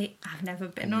on a date. I've never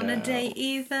been on a date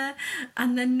either.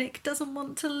 And then Nick doesn't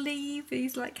want to leave.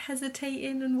 He's like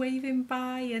hesitating and waving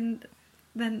by. And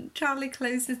then Charlie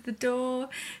closes the door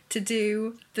to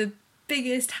do the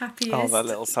biggest, happiest... Oh, that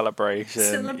little celebration.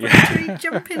 Celebratory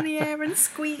jump in the air and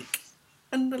squeak.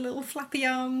 And the little flappy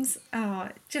arms. Oh,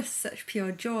 just such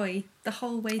pure joy the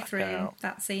whole way through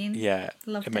that scene. Yeah,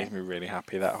 Loved it makes me really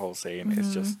happy. That whole scene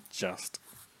is just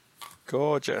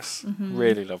gorgeous.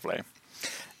 Really lovely.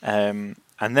 And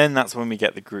then that's when we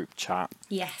get the group chat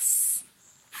Yes.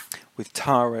 with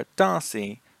Tara,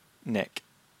 Darcy, Nick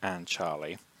and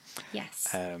Charlie.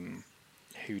 Yes.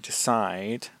 Who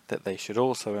decide that they should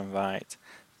also invite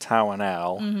Tao and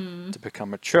Elle to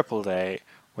become a triple date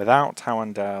without Tao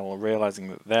and Elle realising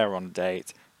that they're on a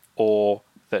date, or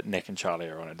that Nick and Charlie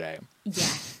are on a date. Yeah.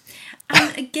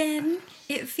 And again,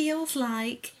 it feels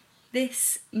like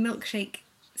this milkshake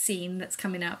scene that's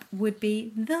coming up would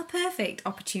be the perfect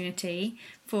opportunity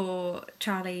for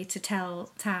Charlie to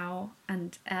tell Tao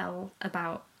and Elle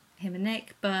about him and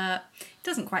Nick, but it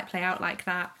doesn't quite play out like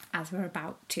that, as we're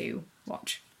about to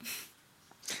watch.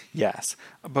 Yes.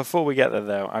 Before we get there,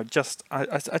 though, I'm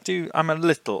a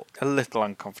little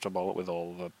uncomfortable with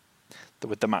all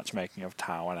with the matchmaking of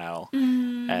Tao and Elle.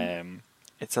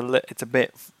 It's a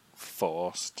bit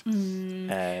forced.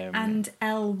 And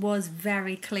Elle was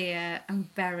very clear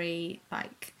and very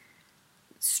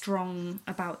strong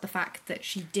about the fact that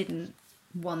she didn't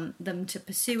want them to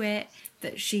pursue it,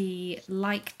 that she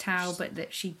liked Tao, but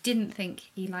that she didn't think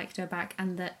he liked her back,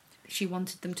 and that she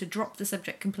wanted them to drop the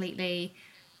subject completely.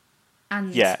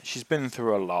 And yeah, she's been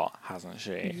through a lot, hasn't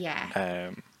she?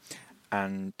 Yeah.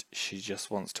 And she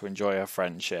just wants to enjoy her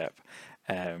friendship.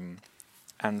 And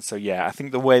so, yeah, I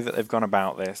think the way that they've gone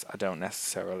about this, I don't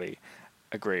necessarily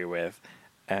agree with.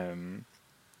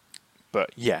 But,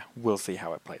 yeah, we'll see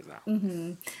how it plays out.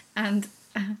 Mm-hmm. And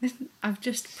I've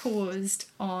just paused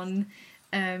on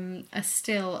a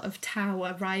still of Tao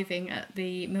arriving at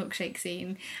the milkshake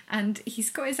scene, and he's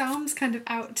got his arms kind of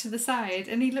out to the side,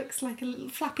 and he looks like a little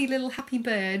flappy little happy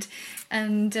bird.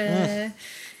 And yeah,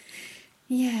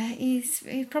 he's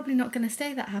probably not going to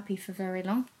stay that happy for very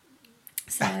long.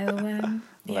 So yeah.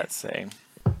 Let's see.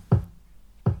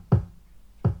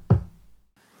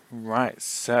 Right,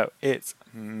 so it's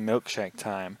milkshake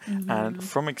time. And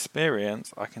from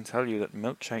experience, I can tell you that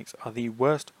milkshakes are the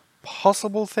worst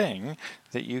possible thing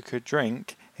that you could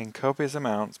drink in copious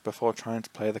amounts before trying to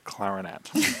play the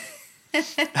clarinet.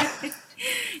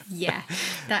 Yeah,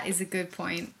 that is a good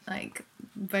point.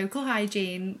 Vocal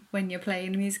hygiene when you're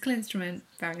playing a musical instrument,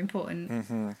 very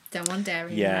important. Don't want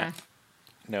dairy in there.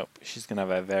 Nope, she's going to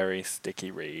have a very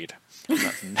sticky reed.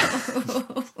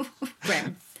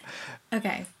 Grim.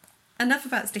 Okay, enough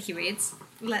about sticky reeds.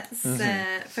 Let's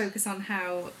focus on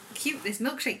how cute this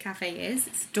milkshake cafe is.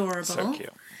 It's adorable. So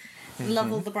cute.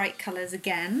 Love all the bright colours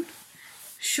again.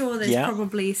 Sure, there's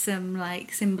probably some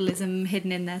symbolism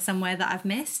hidden in there somewhere that I've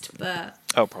missed, but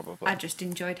probably. I just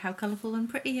enjoyed how colourful and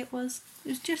pretty it was. It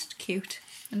was just cute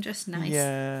and just nice.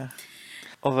 Yeah.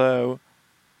 Although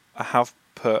I have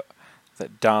put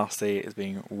that Darcy is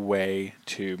being way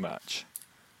too much.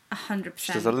 100%.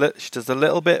 She does a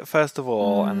little bit first of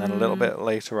all, and then a little bit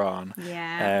later on.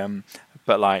 Yeah.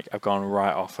 But like I've gone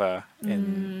right off her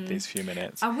in these few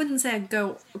minutes. I wouldn't say I've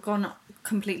gone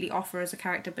completely off her as a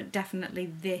character, but definitely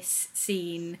this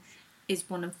scene is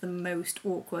one of the most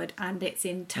awkward, and it's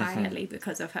entirely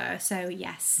because of her. So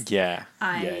yes,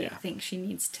 I think she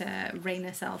needs to rein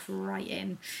herself right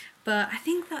in. But I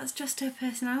think that's just her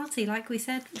personality. Like we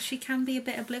said, she can be a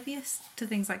bit oblivious to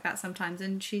things like that sometimes,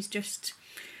 and she's just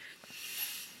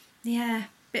a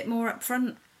bit more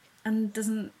upfront and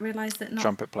doesn't realise that not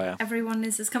trumpet player. Everyone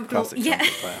is as comfortable. Classic trumpet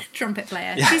player. Trumpet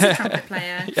player. She's a trumpet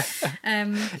player.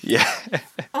 Yeah.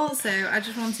 Also, I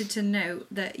just wanted to note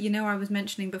that, I was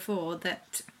mentioning before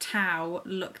that Tao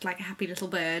looked like a happy little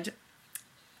bird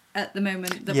at the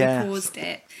moment that we paused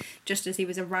it, just as he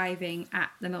was arriving at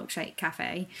the Milkshake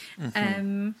Cafe.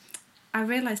 I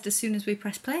realised as soon as we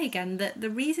pressed play again that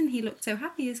the reason he looked so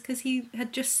happy is because he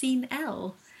had just seen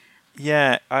Elle.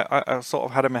 Yeah, I sort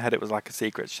of had in my head it was like a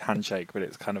secret handshake, but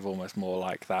it's kind of almost more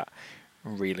like that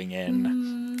reeling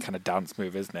in kind of dance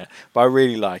move, isn't it? But I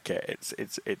really like it.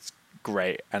 It's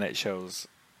great, and it shows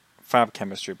fab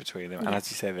chemistry between them. And as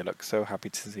you say, they look so happy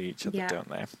to see each other, don't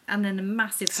they? And then a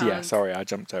massive hug. Yeah, sorry, I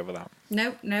jumped over that.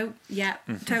 No, yeah,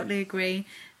 totally agree.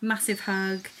 Massive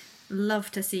hug,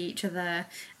 love to see each other.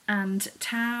 And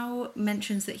Tao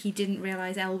mentions that he didn't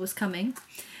realise Elle was coming,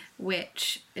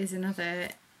 which is another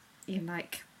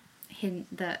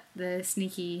hint that the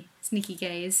sneaky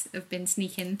gays have been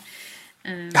sneaking.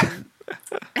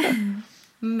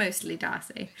 Mostly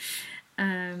Darcy.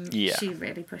 She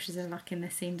really pushes her luck in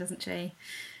this scene, doesn't she?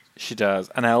 She does,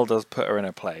 and Elle does put her in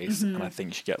her place, and I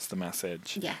think she gets the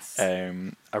message. Yes.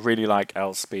 I really like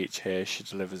Elle's speech here. She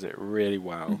delivers it really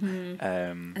well.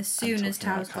 As soon as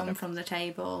Tao's gone from the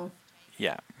table,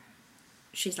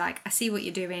 she's like, I see what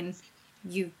you're doing.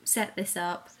 You set this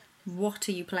up. What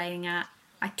are you playing at?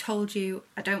 I told you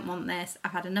I don't want this.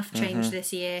 I've had enough change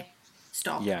this year.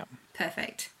 Stop. Yeah.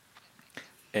 Perfect.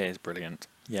 It is brilliant.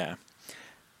 Yeah.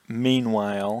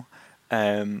 Meanwhile,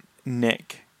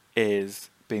 Nick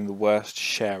is being the worst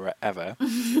sharer ever.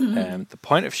 The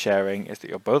point of sharing is that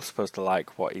you're both supposed to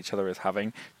like what each other is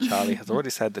having. Charlie has already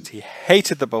said that he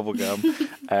hated the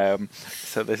bubblegum.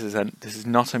 So this is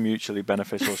not a mutually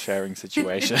beneficial sharing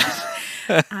situation.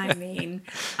 I mean,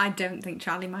 I don't think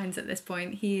Charlie minds at this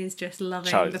point. He is just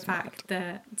loving the fact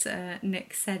that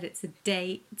Nick said it's a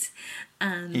date.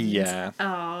 And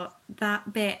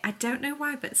that bit, I don't know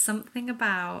why, but something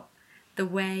about the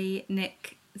way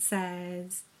Nick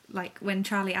says, like when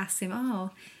Charlie asks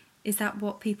him, is that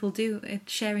what people do?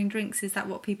 Sharing drinks, is that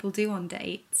what people do on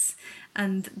dates?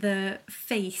 And the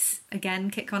face, again,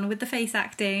 Kit Connor with the face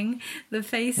acting, the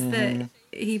face that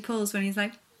he pulls when he's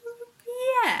like,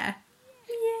 yeah,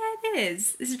 it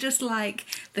is. It's just like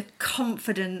the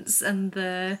confidence and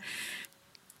the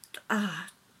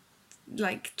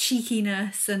like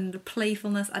cheekiness and the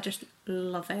playfulness. I just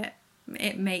love it.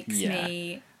 It makes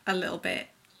me a little bit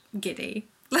giddy.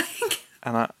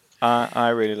 And I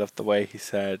really loved the way he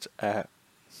said,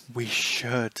 we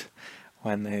should,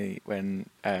 when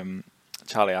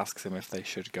Charlie asks him if they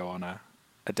should go on a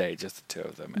date, just the two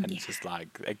of them. And it's just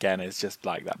like, again, it's just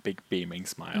like that big beaming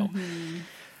smile.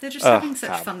 They're just having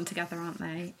such fun together, aren't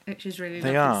they? Which is really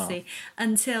lovely to see.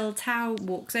 Until Tao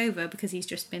walks over, because he's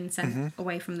just been sent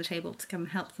away from the table to come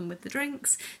help them with the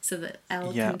drinks, so that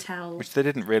Elle can tell. Which they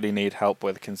didn't really need help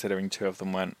with, considering two of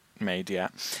them weren't made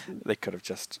yet. They could have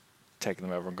just taken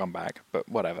them over and gone back, but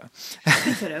whatever.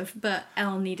 They could have, but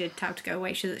Elle needed Tao to go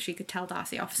away so that she could tell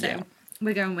Darcy off, so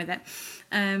we're going with it.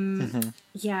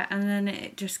 Yeah, and then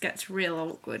it just gets real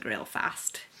awkward real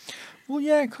fast. Well,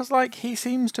 yeah, because like he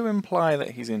seems to imply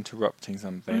that he's interrupting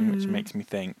something, which makes me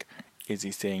think, is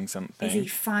he seeing something? Is he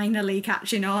finally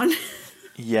catching on?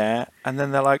 Yeah, and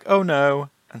then they're like, oh no,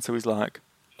 and so he's like,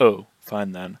 oh,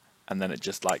 fine then, and then it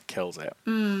just like kills it.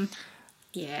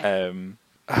 Yeah.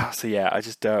 So yeah,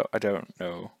 I don't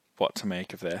know what to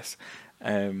make of this.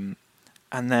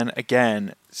 And then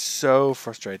again, so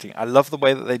frustrating. I love the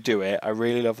way that they do it. I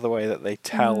really love the way that they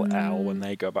tell Elle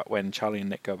when Charlie and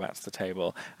Nick go back to the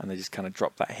table, and they just kind of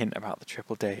drop that hint about the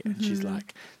triple date, and she's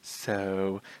like,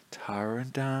 so Tara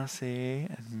and Darcy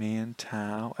and me and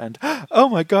Tao and oh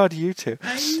my god, you two.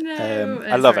 I know.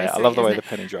 I love it. I love the way the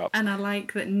penny drops. And I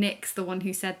like that Nick's the one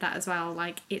who said that as well.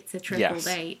 Like, it's a triple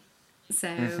date.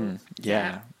 So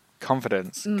yeah,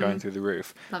 confidence going through the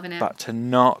roof. Loving it. But to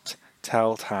not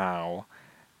tell Tao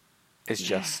is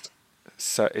just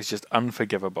it's just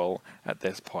unforgivable at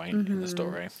this point in the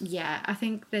story. Yeah, I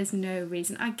think there's no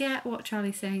reason. I get what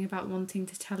Charlie's saying about wanting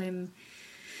to tell him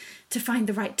to find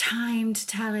the right time to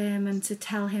tell him and to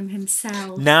tell him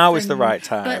himself. Now is the right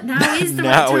time. But now is the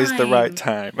right time. Now is the right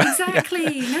time.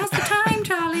 Exactly. Now's the time,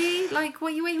 Charlie. Like,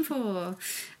 what are you waiting for?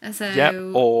 So... Yep.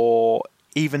 Or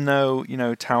even though, you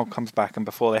know, Tao comes back and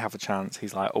before they have a chance,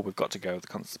 he's like, oh, we've got to go. The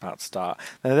concert's about to start.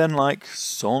 They're then like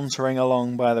sauntering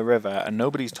along by the river and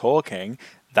nobody's talking.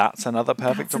 That's another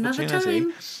perfect opportunity.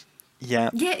 Another time. Yeah.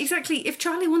 Yeah, exactly. If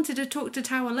Charlie wanted to talk to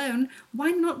Tao alone,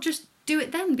 why not just do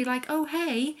it then? Be like, oh,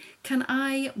 hey, can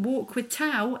I walk with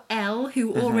Tao, Elle,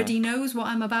 who already knows what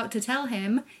I'm about to tell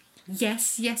him?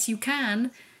 Yes, you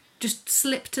can. Just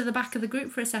slip to the back of the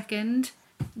group for a second.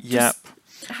 Yep. Just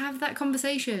have that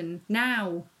conversation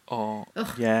now. Or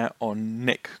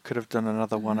Nick could have done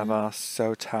another one of our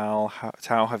So Tao,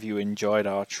 have you enjoyed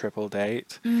our triple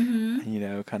date? And, you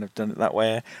know, kind of done it that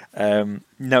way.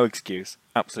 No excuse,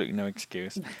 absolutely no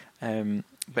excuse.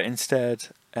 But instead,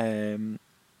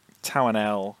 Tao and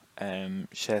Elle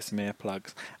share some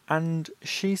earplugs, and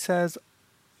she says,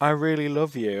 "I really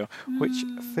love you," which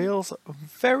feels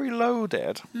very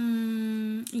loaded.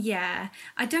 Yeah,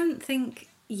 I don't think.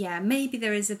 Yeah, maybe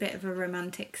there is a bit of a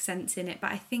romantic sense in it,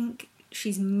 but I think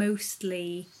she's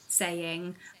mostly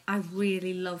saying, I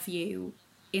really love you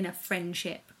in a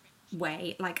friendship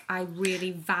way. Like, I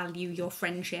really value your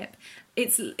friendship.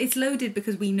 It's loaded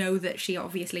because we know that she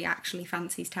obviously actually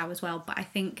fancies Tao as well, but I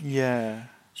think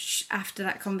after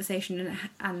that conversation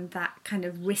and that kind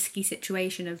of risky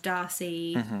situation of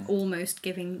Darcy almost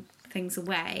giving things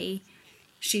away,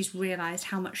 she's realised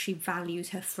how much she values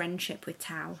her friendship with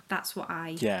Tao. That's what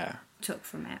I took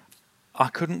from it. I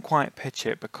couldn't quite pitch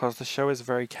it because the show is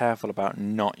very careful about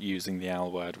not using the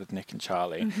L word with Nick and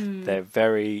Charlie. They're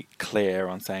very clear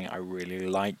on saying, I really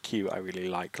like you, I really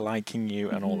like liking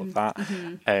you, and all of that.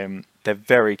 They're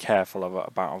very careful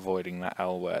about avoiding that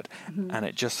L word. And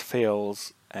it just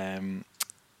feels...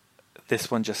 this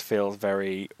one just feels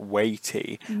very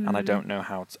weighty, and I don't know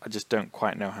how to, I just don't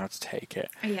quite know how to take it.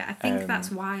 Yeah, I think that's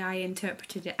why I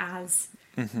interpreted it as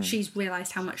she's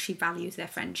realised how much she values their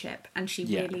friendship, and she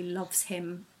really loves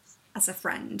him as a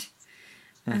friend,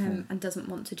 and doesn't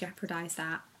want to jeopardise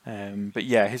that. But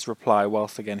yeah, his reply,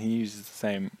 whilst again he uses the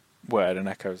same word and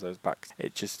echoes those back,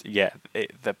 it just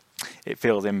it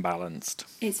feels imbalanced.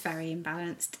 It's very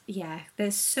imbalanced. Yeah,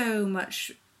 there's so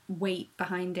much weight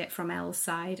behind it from Elle's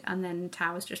side, and then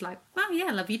Tao's just like, well,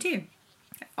 yeah, love you too,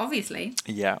 obviously,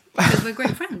 because we're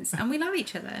great friends and we love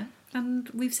each other, and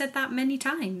we've said that many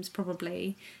times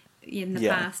probably in the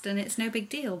past, and it's no big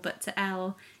deal. But to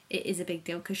Elle it is a big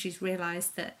deal because she's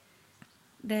realised that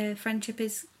their friendship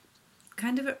is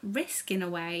kind of at risk in a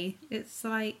way. It's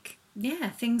like, yeah,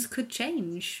 things could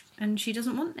change and she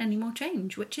doesn't want any more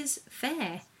change, which is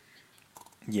fair.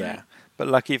 Yeah, but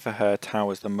lucky for her,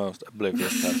 Tao is the most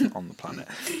oblivious person on the planet.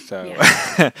 So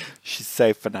she's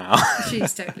safe for now.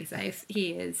 She's totally safe.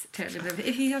 He is totally oblivious.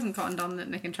 If he hasn't cottoned on that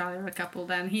Nick and Charlie are a couple,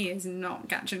 then he is not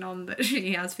catching on that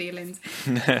she has feelings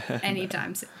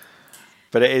anytime soon.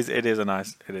 But it is a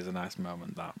nice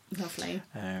moment, that. Lovely.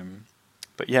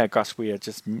 But yeah, gosh, we are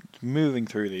just moving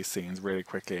through these scenes really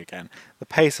quickly again. The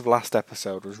pace of last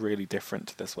episode was really different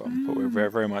to this one, but we're very,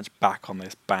 very much back on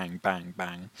this bang, bang,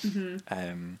 bang,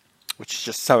 which is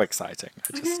just so exciting.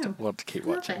 I just want to keep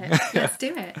watching. It. Let's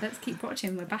do it. Let's keep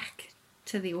watching. We're back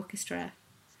to the orchestra.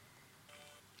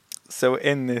 So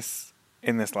in this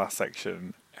last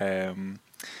section,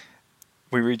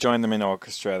 we rejoin them in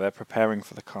orchestra. They're preparing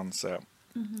for the concert,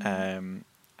 and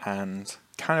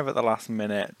kind of at the last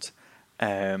minute,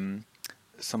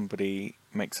 somebody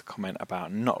makes a comment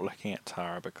about not looking at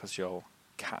Tara because you'll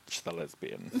catch the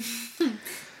lesbian.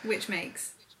 Which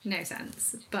makes no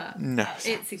sense, but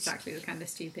it's exactly the kind of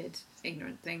stupid,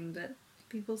 ignorant thing that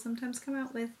people sometimes come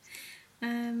out with.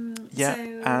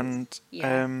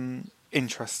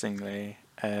 Interestingly,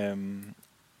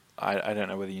 I don't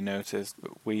know whether you noticed,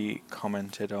 but we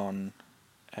commented on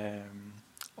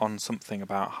something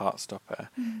about Heartstopper,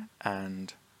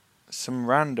 and some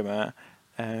randomer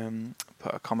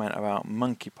put a comment about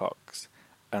monkeypox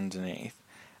underneath,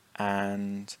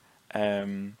 and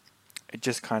it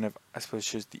just kind of, I suppose,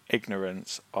 shows the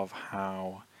ignorance of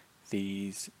how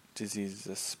these diseases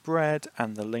are spread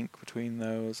and the link between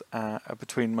those,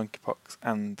 between monkeypox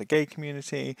and the gay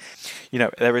community. You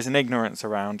know, there is an ignorance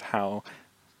around how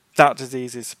that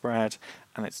disease is spread,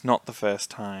 and it's not the first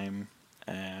time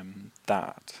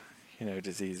that, you know,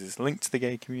 diseases linked to the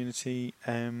gay community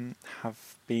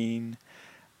have been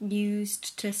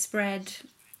used to spread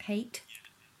hate.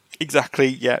 Exactly,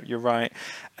 yeah, you're right.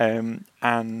 And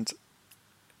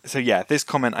so, yeah, this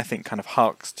comment, I think, kind of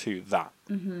harks to that.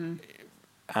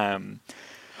 And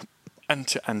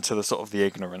to the sort of the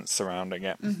ignorance surrounding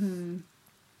it.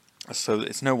 So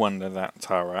it's no wonder that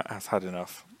Tara has had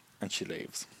enough and she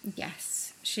leaves.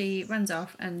 Yes, she runs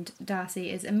off and Darcy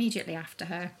is immediately after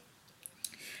her.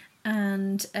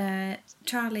 And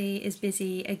Charlie is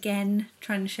busy again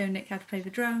trying to show Nick how to play the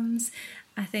drums.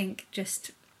 I think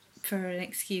just for an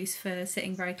excuse for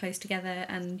sitting very close together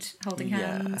and holding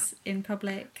hands in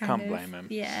public. Can't blame him.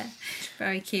 Yeah,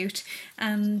 very cute.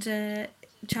 And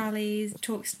Charlie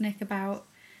talks to Nick about,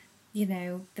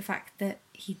 the fact that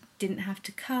he didn't have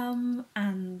to come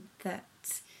and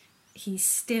that he's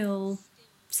still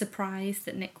surprised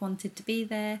that Nick wanted to be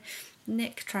there.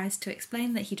 Nick tries to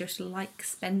explain that he just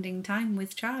likes spending time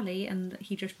with Charlie and that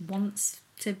he just wants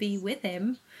to be with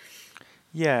him.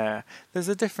 Yeah, there's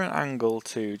a different angle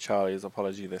to Charlie's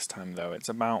apology this time, though. It's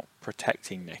about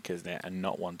protecting Nick, isn't it, and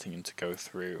not wanting him to go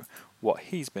through what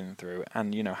he's been through.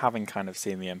 And, having kind of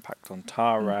seen the impact on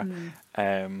Tara,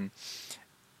 I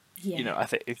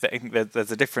think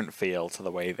there's a different feel to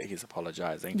the way that he's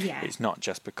apologising. Yeah. It's not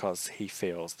just because he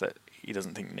feels that he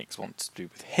doesn't think Nick wants to do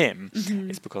with him.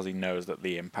 It's because he knows that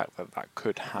the impact that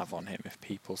could have on him if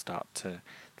people start to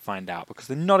find out, because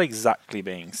they're not exactly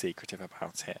being secretive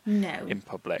about it in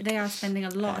public. They are spending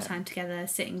a lot of time together,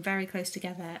 sitting very close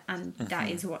together, and that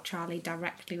is what Charlie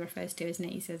directly refers to, isn't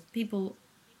it? He says, people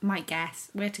might guess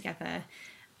we're together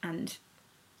and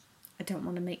I don't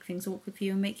want to make things awkward for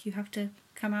you and make you have to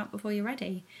come out before you're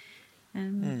ready.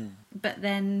 But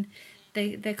then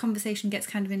the conversation gets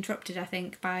kind of interrupted, I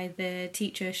think, by the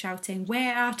teacher shouting,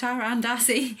 "Where are Tara and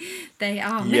Darcy? They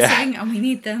are missing and we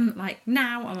need them,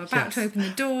 now. I'm about to open the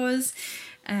doors."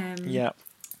 And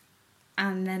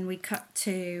then we cut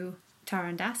to Tara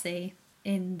and Darcy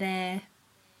in their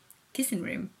kissing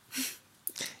room.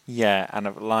 Yeah,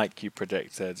 and like you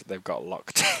predicted, they've got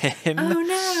locked in. Oh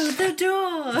no, the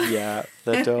door! Yeah,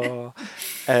 the door.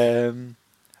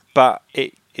 But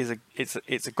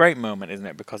it's a great moment, isn't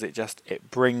it? Because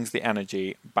it brings the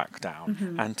energy back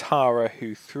down. And Tara,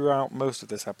 who throughout most of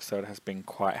this episode has been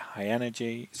quite high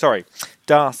energy. Sorry,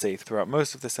 Darcy throughout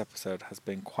most of this episode has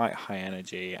been quite high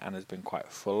energy and has been quite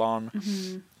full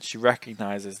on. She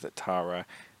recognises that Tara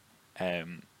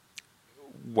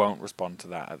won't respond to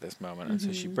that at this moment, and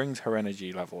so she brings her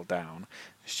energy level down.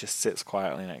 She just sits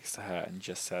quietly next to her and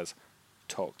just says,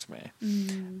 "Talk to me."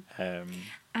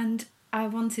 And I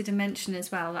wanted to mention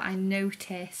as well that I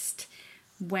noticed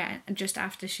when, just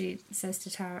after she says to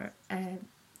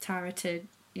Tara to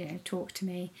talk to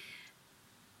me,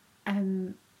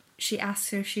 she asks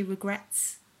her if she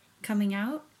regrets coming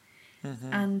out.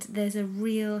 And there's a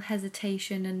real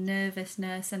hesitation and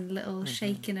nervousness and little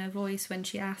shake in her voice when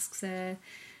she asks her.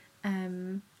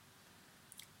 And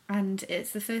it's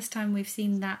the first time we've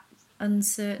seen that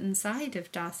uncertain side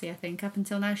of Darcy, I think. Up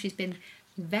until now, she's been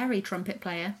very trumpet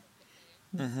player,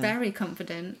 very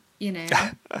confident,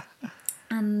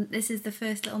 and this is the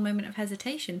first little moment of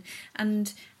hesitation.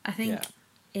 And I think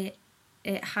it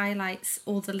highlights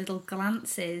all the little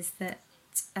glances that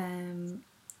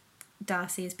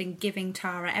Darcy has been giving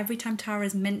Tara. Every time Tara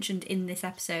is mentioned in this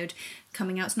episode,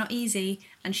 coming out's not easy,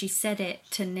 and she said it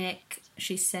to Nick,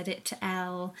 she said it to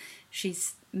Elle,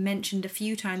 she's mentioned a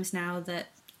few times now that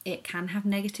it can have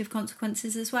negative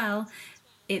consequences as well.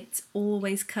 It's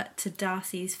always cut to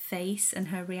Darcy's face and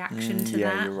her reaction to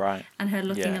that. You're right. And her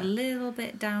looking a little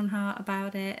bit downheart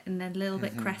about it and then a little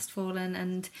bit crestfallen,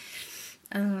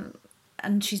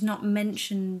 and she's not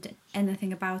mentioned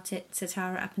anything about it to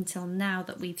Tara up until now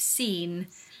that we've seen,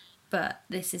 but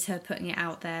this is her putting it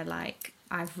out there,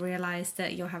 I've realised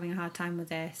that you're having a hard time with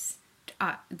this.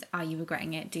 Are you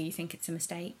regretting it? Do you think it's a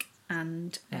mistake?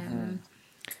 And and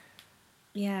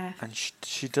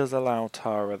she does allow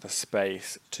Tara the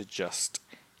space to just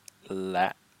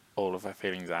let all of her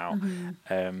feelings out.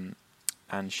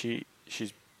 And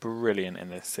she's brilliant in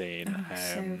this scene.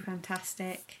 So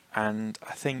fantastic. And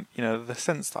I think, the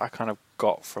sense that I kind of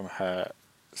got from her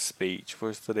speech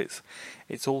was that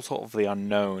it's all sort of the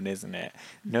unknown, isn't it?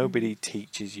 Nobody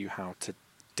teaches you how to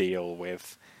deal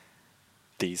with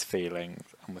these feelings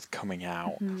and with coming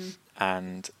out.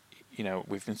 And,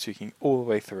 we've been speaking all the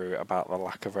way through about the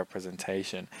lack of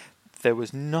representation. There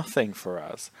was nothing for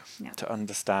us to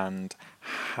understand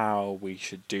how we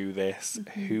should do this,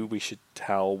 who we should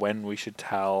tell, when we should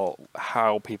tell,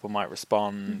 how people might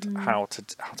respond, how to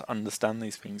understand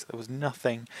these things. There was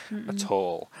nothing at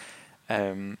all.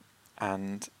 And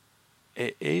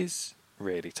it is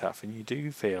really tough, and you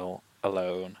do feel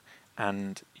alone,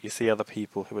 and you see other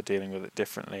people who are dealing with it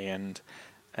differently, and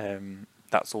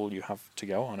that's all you have to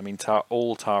go on. I mean,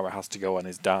 all Tara has to go on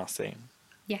is Darcy.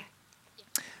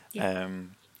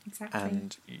 Exactly.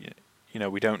 And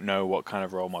we don't know what kind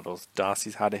of role models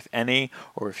Darcy's had, if any,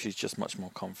 or if she's just much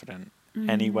more confident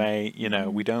anyway. You know,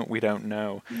 we don't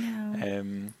know.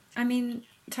 No. I mean,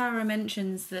 Tara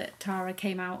mentions that Tara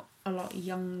came out a lot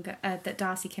younger, that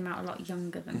Darcy came out a lot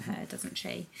younger than her, doesn't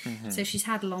she? So she's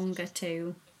had longer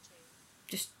to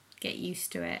just get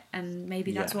used to it, and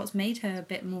maybe that's what's made her a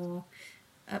bit more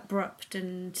abrupt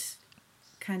and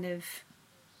kind of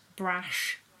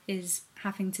brash, is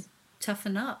having to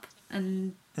toughen up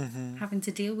and having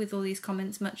to deal with all these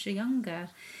comments much younger.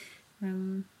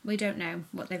 We don't know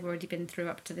what they've already been through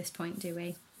up to this point, do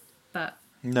we? But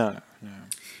No.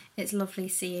 it's lovely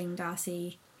seeing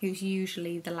Darcy, who's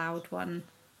usually the loud one,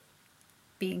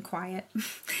 being quiet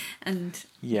and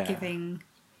giving,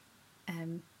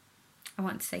 I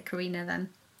want to say Karina then,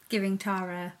 giving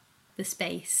Tara the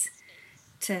space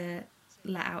to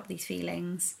let out these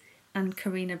feelings. And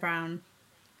Karina Brown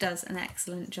does an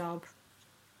excellent job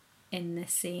in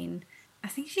this scene. I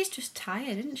think she's just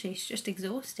tired, isn't she? She's just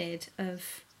exhausted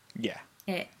of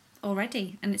it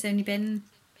already. And it's only been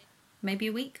maybe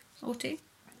a week or two.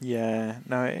 Yeah,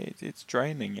 no, it's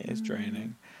draining. It is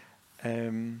draining.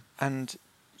 And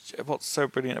what's so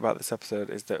brilliant about this episode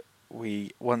is that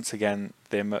we, once again,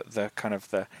 the kind of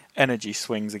the energy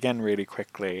swings again really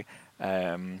quickly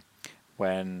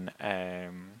when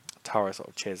Tara sort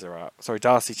of cheers her up. Sorry,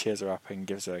 Darcy cheers her up and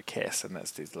gives her a kiss, and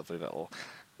there's these lovely little,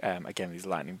 again, these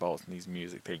lightning bolts and these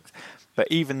music things. But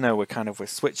even though we're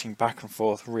switching back and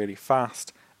forth really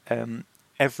fast,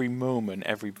 every moment,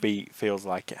 every beat feels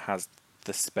like it has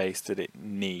the space that it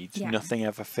needs. Yeah. Nothing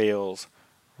ever feels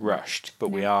rushed, but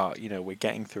we're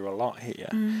getting through a lot here.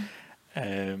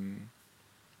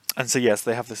 And so yes,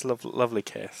 they have this lovely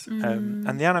kiss,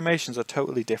 and the animations are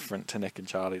totally different to Nick and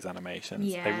Charlie's animations.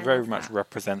 Yeah, They very much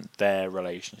represent their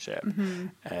relationship,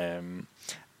 and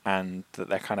that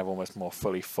they're kind of almost more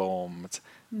fully formed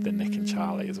than Nick and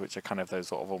Charlie's, which are kind of those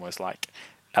sort of almost like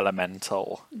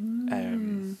elemental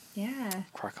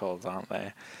crackles, aren't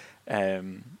they?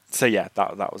 So yeah,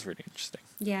 that was really interesting.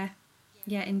 Yeah,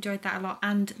 enjoyed that a lot.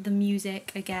 And the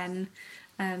music again.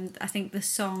 I think the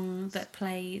song that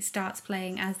starts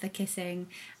playing as they're kissing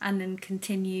and then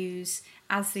continues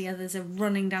as the others are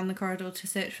running down the corridor to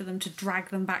search for them, to drag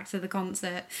them back to the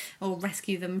concert or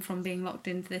rescue them from being locked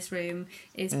into this room,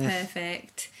 is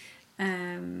perfect.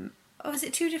 Is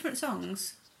it two different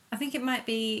songs? I think it might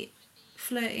be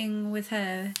Flirting with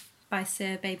Her by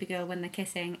Sir Baby Girl when they're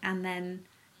kissing, and then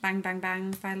Bang Bang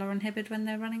Bang by Lauren Hibbard when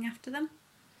they're running after them.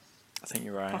 I think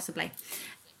you're right. Possibly.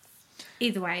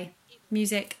 Either way,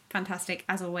 music, fantastic,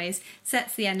 as always.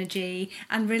 Sets the energy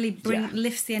and really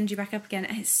lifts the energy back up again.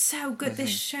 And it's so good.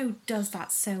 This show does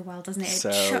that so well, doesn't it?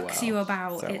 It chucks you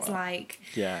about. It's like,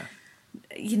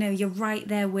 you know, you're right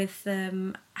there with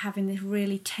them, having this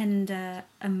really tender,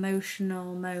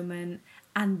 emotional moment.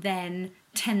 And then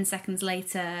 10 seconds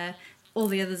later, all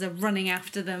the others are running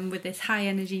after them with this high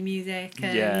energy music.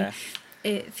 And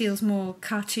it feels more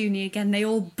cartoony again. They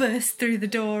all burst through the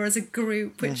door as a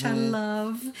group, which I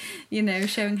love, you know,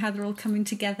 showing how they're all coming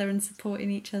together and supporting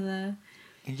each other.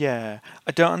 Yeah,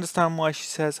 I don't understand why she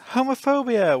says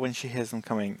homophobia when she hears them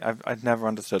coming. I've never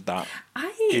understood that,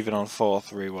 even on fourth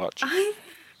rewatch. I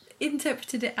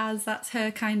interpreted it as that's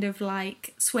her kind of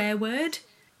like swear word,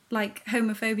 like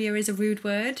homophobia is a rude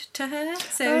word to her.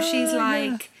 So she's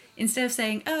like, instead of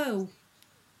saying, oh,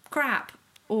 crap,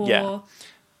 or...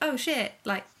 oh shit,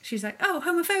 like she's like, oh,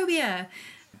 homophobia.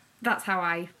 That's how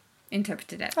I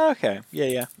interpreted it. Okay,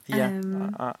 yeah.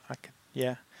 I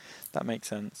could, that makes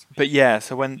sense. But yeah,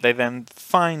 so when they then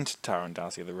find Tara and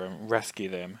Darcy in the room, rescue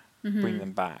them, bring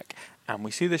them back, and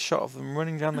we see this shot of them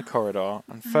running down the corridor,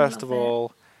 and first of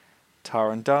all,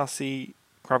 Tara and Darcy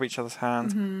grab each other's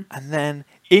hands, and then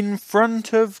in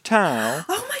front of Tao,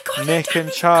 oh my God, Nick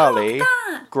and Charlie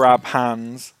grab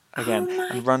hands again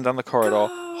and run down the corridor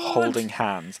holding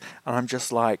hands, and I'm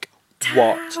just like,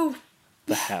 what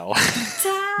the hell?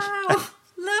 Tao,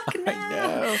 look now. I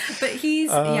know. But he's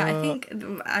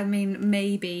I mean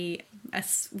maybe a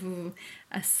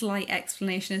slight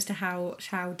explanation as to how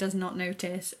Chow does not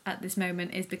notice at this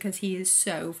moment is because he is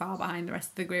so far behind the rest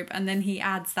of the group, and then he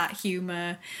adds that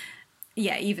humour.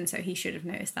 Yeah, even so, he should have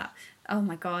noticed that. Oh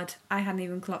my God, I hadn't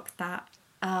even clocked that.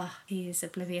 He is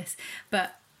oblivious.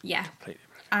 But yeah, completely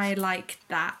oblivious. I like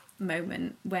that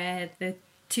moment where the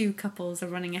two couples are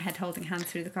running ahead holding hands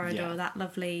through the corridor. That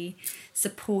lovely,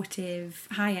 supportive,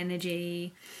 high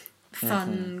energy,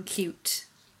 fun,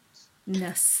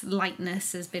 cuteness,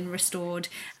 lightness has been restored,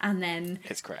 and then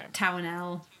it's great. Tao and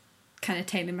Elle kind of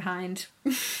tailing behind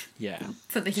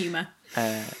for the humour.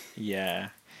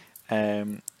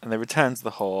 And they return to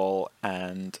the hall,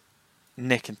 and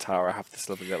Nick and Tara have this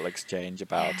lovely little exchange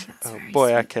about, that's oh, very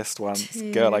boy I sweet kissed once,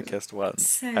 too. girl I kissed once.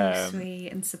 So sweet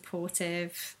and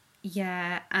supportive.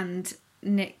 Yeah, and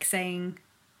Nick saying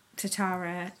to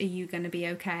Tara, are you going to be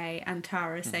okay? And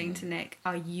Tara saying to Nick,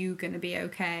 are you going to be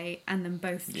okay? And then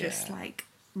both just Yeah. like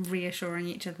reassuring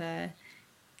each other.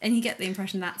 And you get the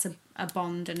impression that's a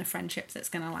bond and a friendship that's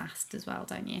going to last as well,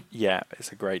 don't you? Yeah,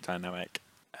 it's a great dynamic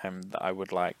that I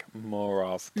would like more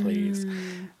of, please.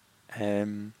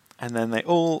 And then they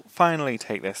all finally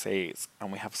take their seats,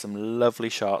 and we have some lovely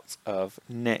shots of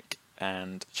Nick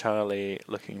and Charlie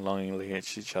looking longingly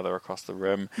at each other across the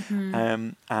room,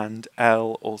 and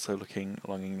Elle also looking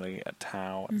longingly at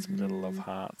Tao and some little love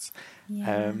hearts.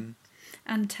 Yeah.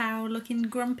 And Tao looking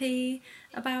grumpy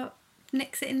about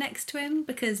Nick sitting next to him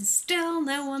because still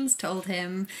no one's told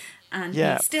him, and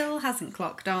Yeah. he still hasn't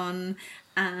clocked on,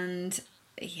 and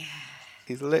yeah.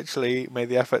 He's literally made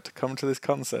the effort to come to this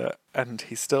concert, and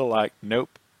he's still like,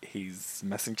 nope, he's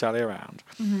messing Charlie around.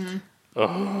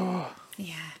 Oh.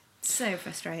 Yeah, so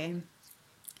frustrating.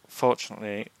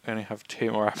 Fortunately, we only have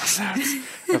 2 more episodes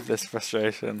of this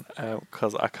frustration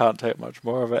because I can't take much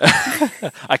more of it.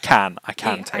 I can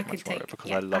take much more of it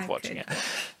because I love watching it.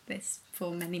 This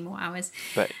for many more hours.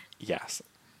 But yes,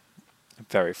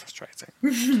 very frustrating.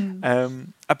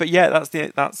 But yeah,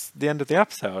 that's the end of the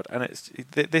episode, and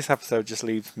this episode just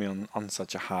leaves me on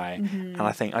such a high. And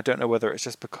I don't know whether it's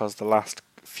just because the last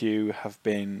few have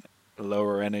been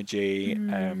lower energy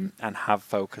and have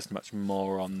focused much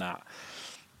more on that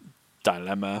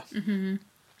dilemma,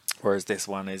 whereas this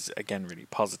one is again really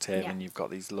positive, and you've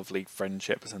got these lovely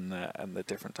friendships and the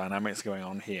different dynamics going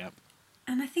on here.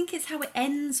 And I think it's how it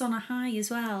ends on a high as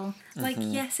well. Like,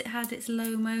 yes, it had its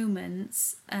low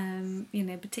moments,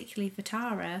 particularly for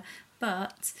Tara,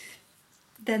 but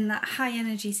then that high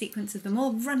energy sequence of them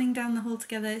all running down the hall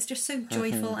together, it's just so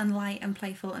joyful and light and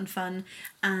playful and fun,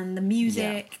 and the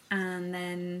music, and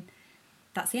then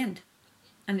that's the end.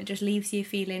 And it just leaves you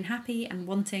feeling happy and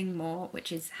wanting more,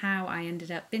 which is how I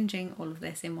ended up binging all of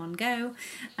this in one go,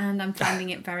 and I'm finding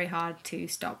it very hard to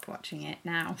stop watching it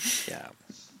now. Yeah.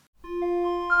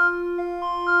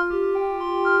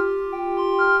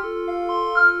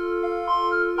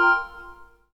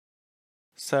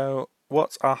 So,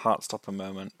 what's our Heartstopper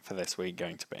moment for this week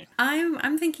going to be?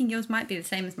 I'm thinking yours might be the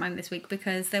same as mine this week,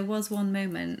 because there was one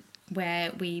moment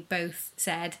where we both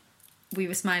said we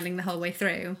were smiling the whole way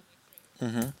through,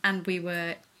 and we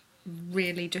were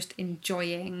really just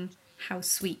enjoying how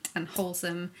sweet and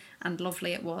wholesome and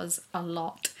lovely it was a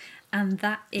lot. And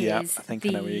that is I think I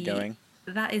know where you're going.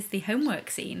 That is the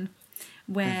homework scene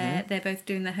where they're both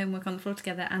doing their homework on the floor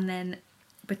together, and then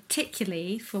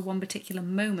particularly for one particular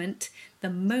moment, the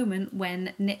moment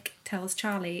when Nick tells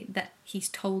Charlie that he's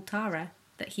told Tara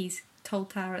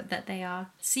that they are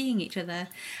seeing each other,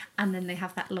 and then they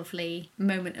have that lovely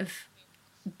moment of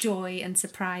joy and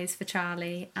surprise for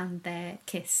Charlie and their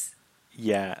kiss.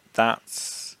 Yeah,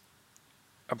 that's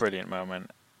a brilliant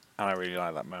moment, and I really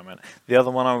like that moment. The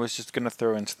other one I was just going to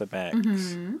throw into the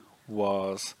mix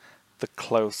was the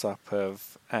close-up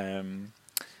of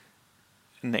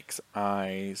Nick's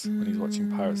eyes when he's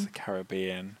watching Pirates of the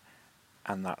Caribbean,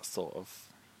 and that sort of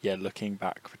looking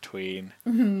back between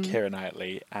Keira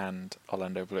Knightley and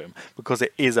Orlando Bloom, because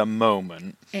it is a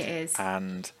moment. It is,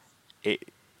 and it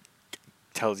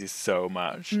tells you so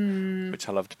much, which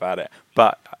I loved about it.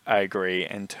 But I agree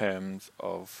in terms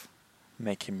of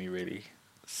making me really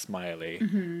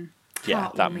smiley. Yeah,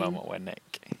 that moment where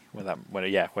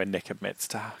Nick admits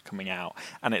to her coming out,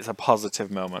 and it's a positive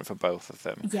moment for both of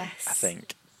them. Yes, I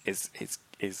think is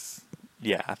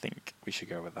I think we should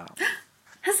go with that.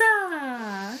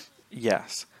 Huzzah!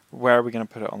 Yes. Where are we going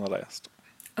to put it on the list?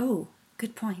 Oh,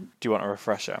 good point. Do you want a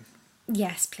refresher?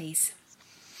 Yes, please.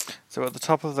 So at the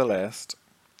top of the list,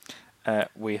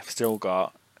 we have still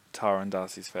got Tara and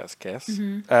Darcy's first kiss.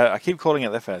 I keep calling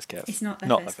it their first kiss. It's not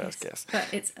their first kiss. But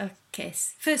it's a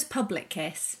kiss. First public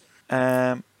kiss.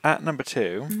 At number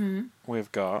 2,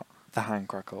 we've got the hand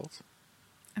crackles.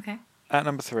 Okay. At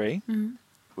number 3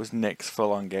 was Nick's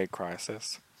full-on gay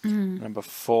crisis. Number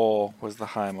 4 was the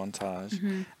high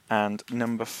montage. And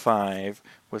number 5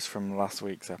 was from last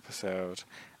week's episode,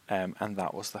 and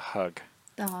that was the hug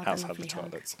outside the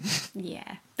toilets.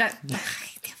 Yeah. Stop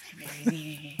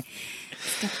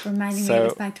reminding me of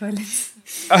his bag toilets.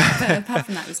 But apart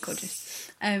from that, it was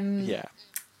gorgeous. Yeah.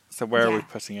 So where are we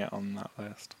putting it on that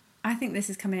list? I think this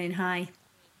is coming in high.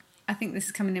 I think this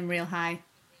is coming in real high.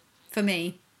 For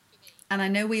me. And I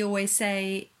know we always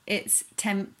say it's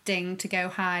tempting to go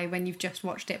high when you've just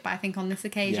watched it, but I think on this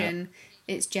occasion,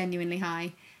 it's genuinely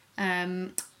high.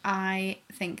 I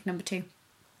think number 2.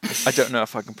 I don't know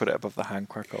if I can put it above the hand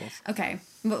crackles. Okay.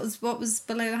 What was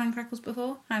below the hand crackles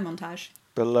before? High montage.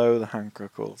 Below the hand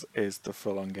crackles is the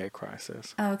full-on gay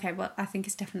crisis. Oh, okay. Well, I think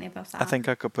it's definitely above that. I think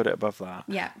I could put it above that.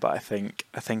 Yeah. But I think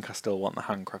I still want the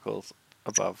hand crackles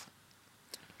above.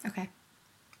 Okay.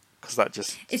 Because that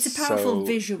just... It's a powerful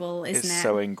visual, isn't it? It's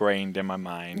so ingrained in my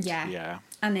mind. Yeah. Yeah.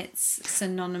 And it's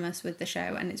synonymous with the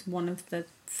show, and it's one of the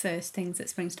first things that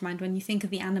springs to mind when you think of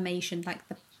the animation, like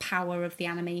the power of the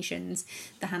animations.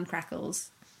 The hand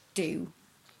crackles do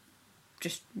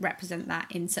just represent that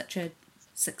in such a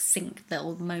succinct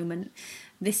little moment.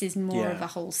 This is more of a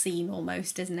whole scene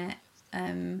almost, isn't it?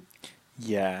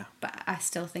 Yeah. But I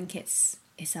still think it's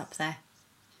up there.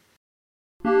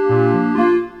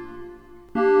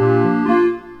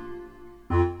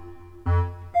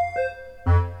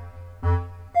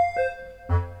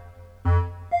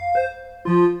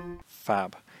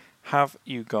 Fab. Have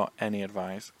you got any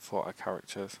advice for our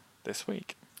characters this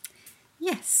week?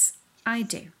 Yes, I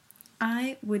do.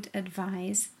 I would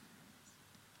advise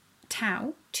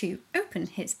Tao to open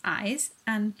his eyes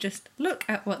and just look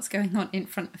at what's going on in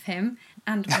front of him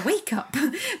and wake up,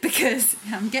 because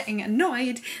I'm getting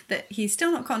annoyed that he's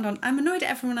still not cottoned on. I'm annoyed at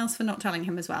everyone else for not telling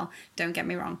him as well, don't get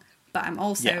me wrong, but I'm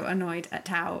also annoyed at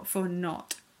Tao for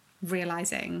not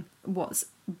realising what's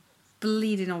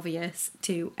bleeding obvious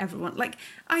to everyone. Like,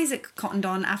 Isaac cottoned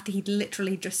on after he'd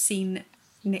literally just seen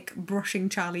Nick brushing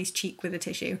Charlie's cheek with a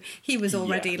tissue. He was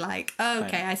already like,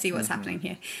 okay, I see what's happening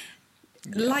here.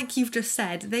 Yeah. Like you've just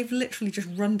said, they've literally just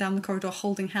run down the corridor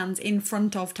holding hands in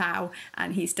front of Tao,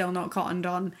 and he's still not cottoned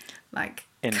on. Like,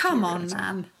 come on,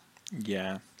 man.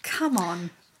 Yeah. Come on.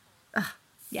 Ugh,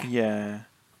 yeah. Yeah.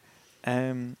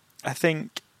 I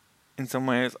think in some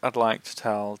ways I'd like to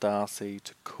tell Darcy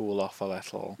to cool off a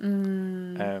little.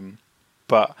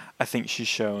 But I think she's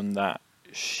shown that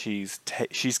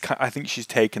I think she's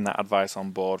taken that advice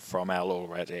on board from Elle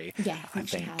already. Yeah, I think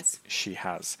she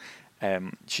has.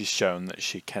 She's shown that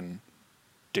she can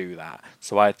do that.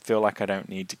 So I feel like I don't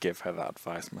need to give her that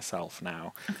advice myself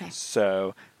now. Okay.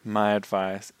 So my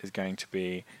advice is going to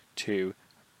be to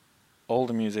all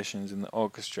the musicians in the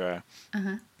orchestra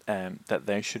that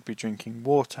they should be drinking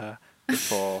water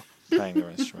before playing their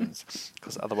instruments,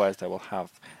 because otherwise they will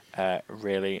have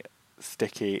really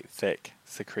sticky, thick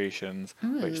secretions,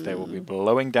 which they will be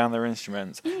blowing down their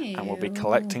instruments and will be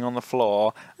collecting on the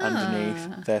floor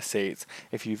underneath their seats.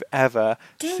 If you've ever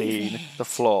seen the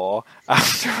floor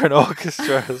after an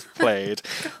orchestra has played,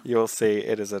 you'll see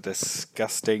it is a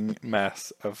disgusting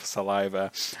mess of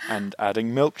saliva, and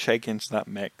adding milkshake into that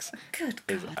mix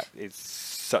is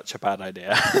such a bad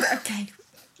idea. Okay.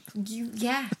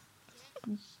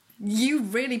 You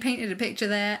really painted a picture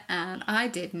there, and I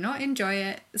did not enjoy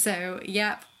it. So,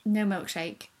 yep, no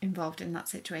milkshake involved in that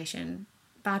situation.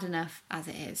 Bad enough as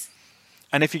it is.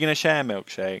 And if you're going to share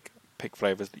milkshake, pick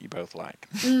flavours that you both like.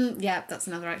 Yeah, that's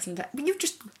another excellent... But you've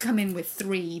just come in with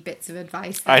 3 bits of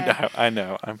advice there. I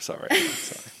know. I'm sorry.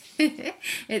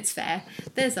 It's fair.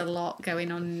 There's a lot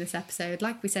going on in this episode.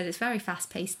 Like we said, it's very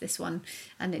fast-paced, this one.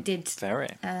 And it did...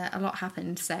 a lot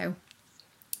happened, so...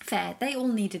 Fair. They all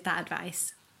needed that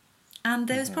advice. And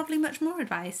there's probably much more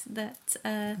advice that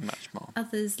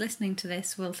others listening to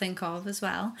this will think of as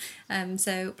well.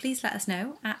 So please let us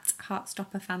know at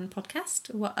Heartstopper Fan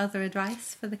Podcast what other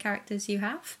advice for the characters you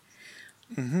have.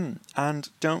 And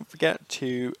don't forget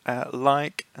to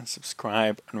like and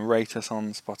subscribe and rate us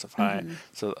on Spotify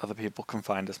so that other people can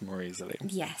find us more easily.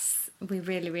 Yes, we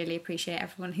really, really appreciate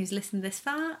everyone who's listened this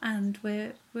far, and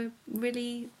we're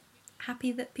really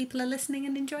happy that people are listening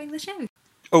and enjoying the show.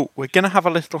 Oh, we're going to have a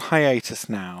little hiatus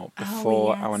now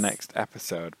before our next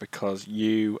episode, because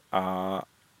you are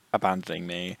abandoning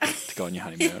me to go on your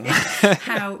honeymoon.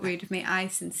 How rude of me. I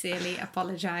sincerely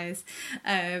apologise.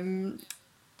 I'm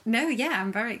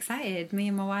very excited. Me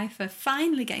and my wife are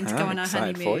finally getting to go on our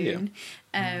honeymoon.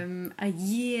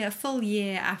 A full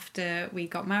year after we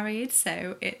got married.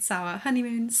 So it's our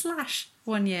honeymoon /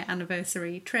 1 year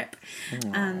anniversary trip.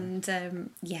 And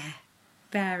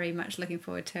very much looking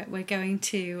forward to it. We're going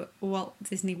to Walt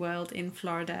Disney World in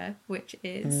Florida, which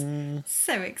is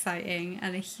so exciting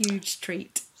and a huge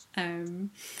treat.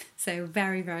 So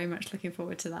very, very much looking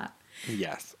forward to that.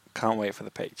 Yes, can't wait for the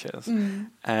pictures.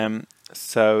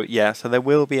 So there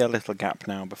will be a little gap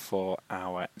now before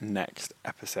our next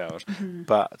episode,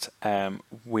 but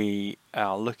we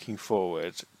are looking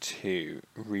forward to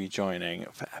rejoining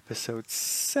for episode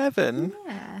 7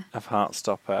 of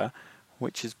Heartstopper,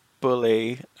 which is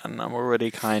Bully, and I'm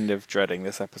already kind of dreading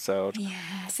this episode.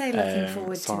 Yeah, so looking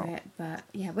forward to it, but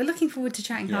we're looking forward to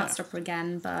chatting Heartstopper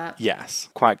again, but... Yes,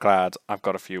 quite glad I've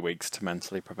got a few weeks to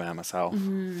mentally prepare myself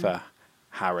for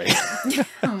Harry.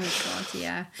 Oh God,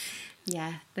 yeah.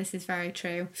 Yeah, this is very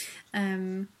true.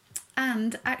 And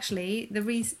actually, the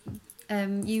reason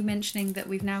you mentioning that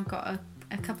we've now got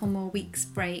a couple more weeks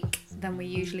break than we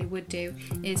usually would do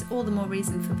is all the more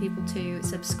reason for people to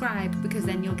subscribe, because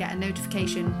then you'll get a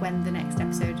notification when the next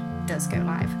episode does go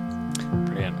live.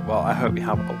 Brilliant. Well, I hope you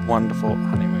have a wonderful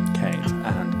honeymoon, Kate,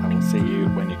 and I will see you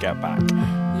when you get back.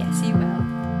 Yes, you will.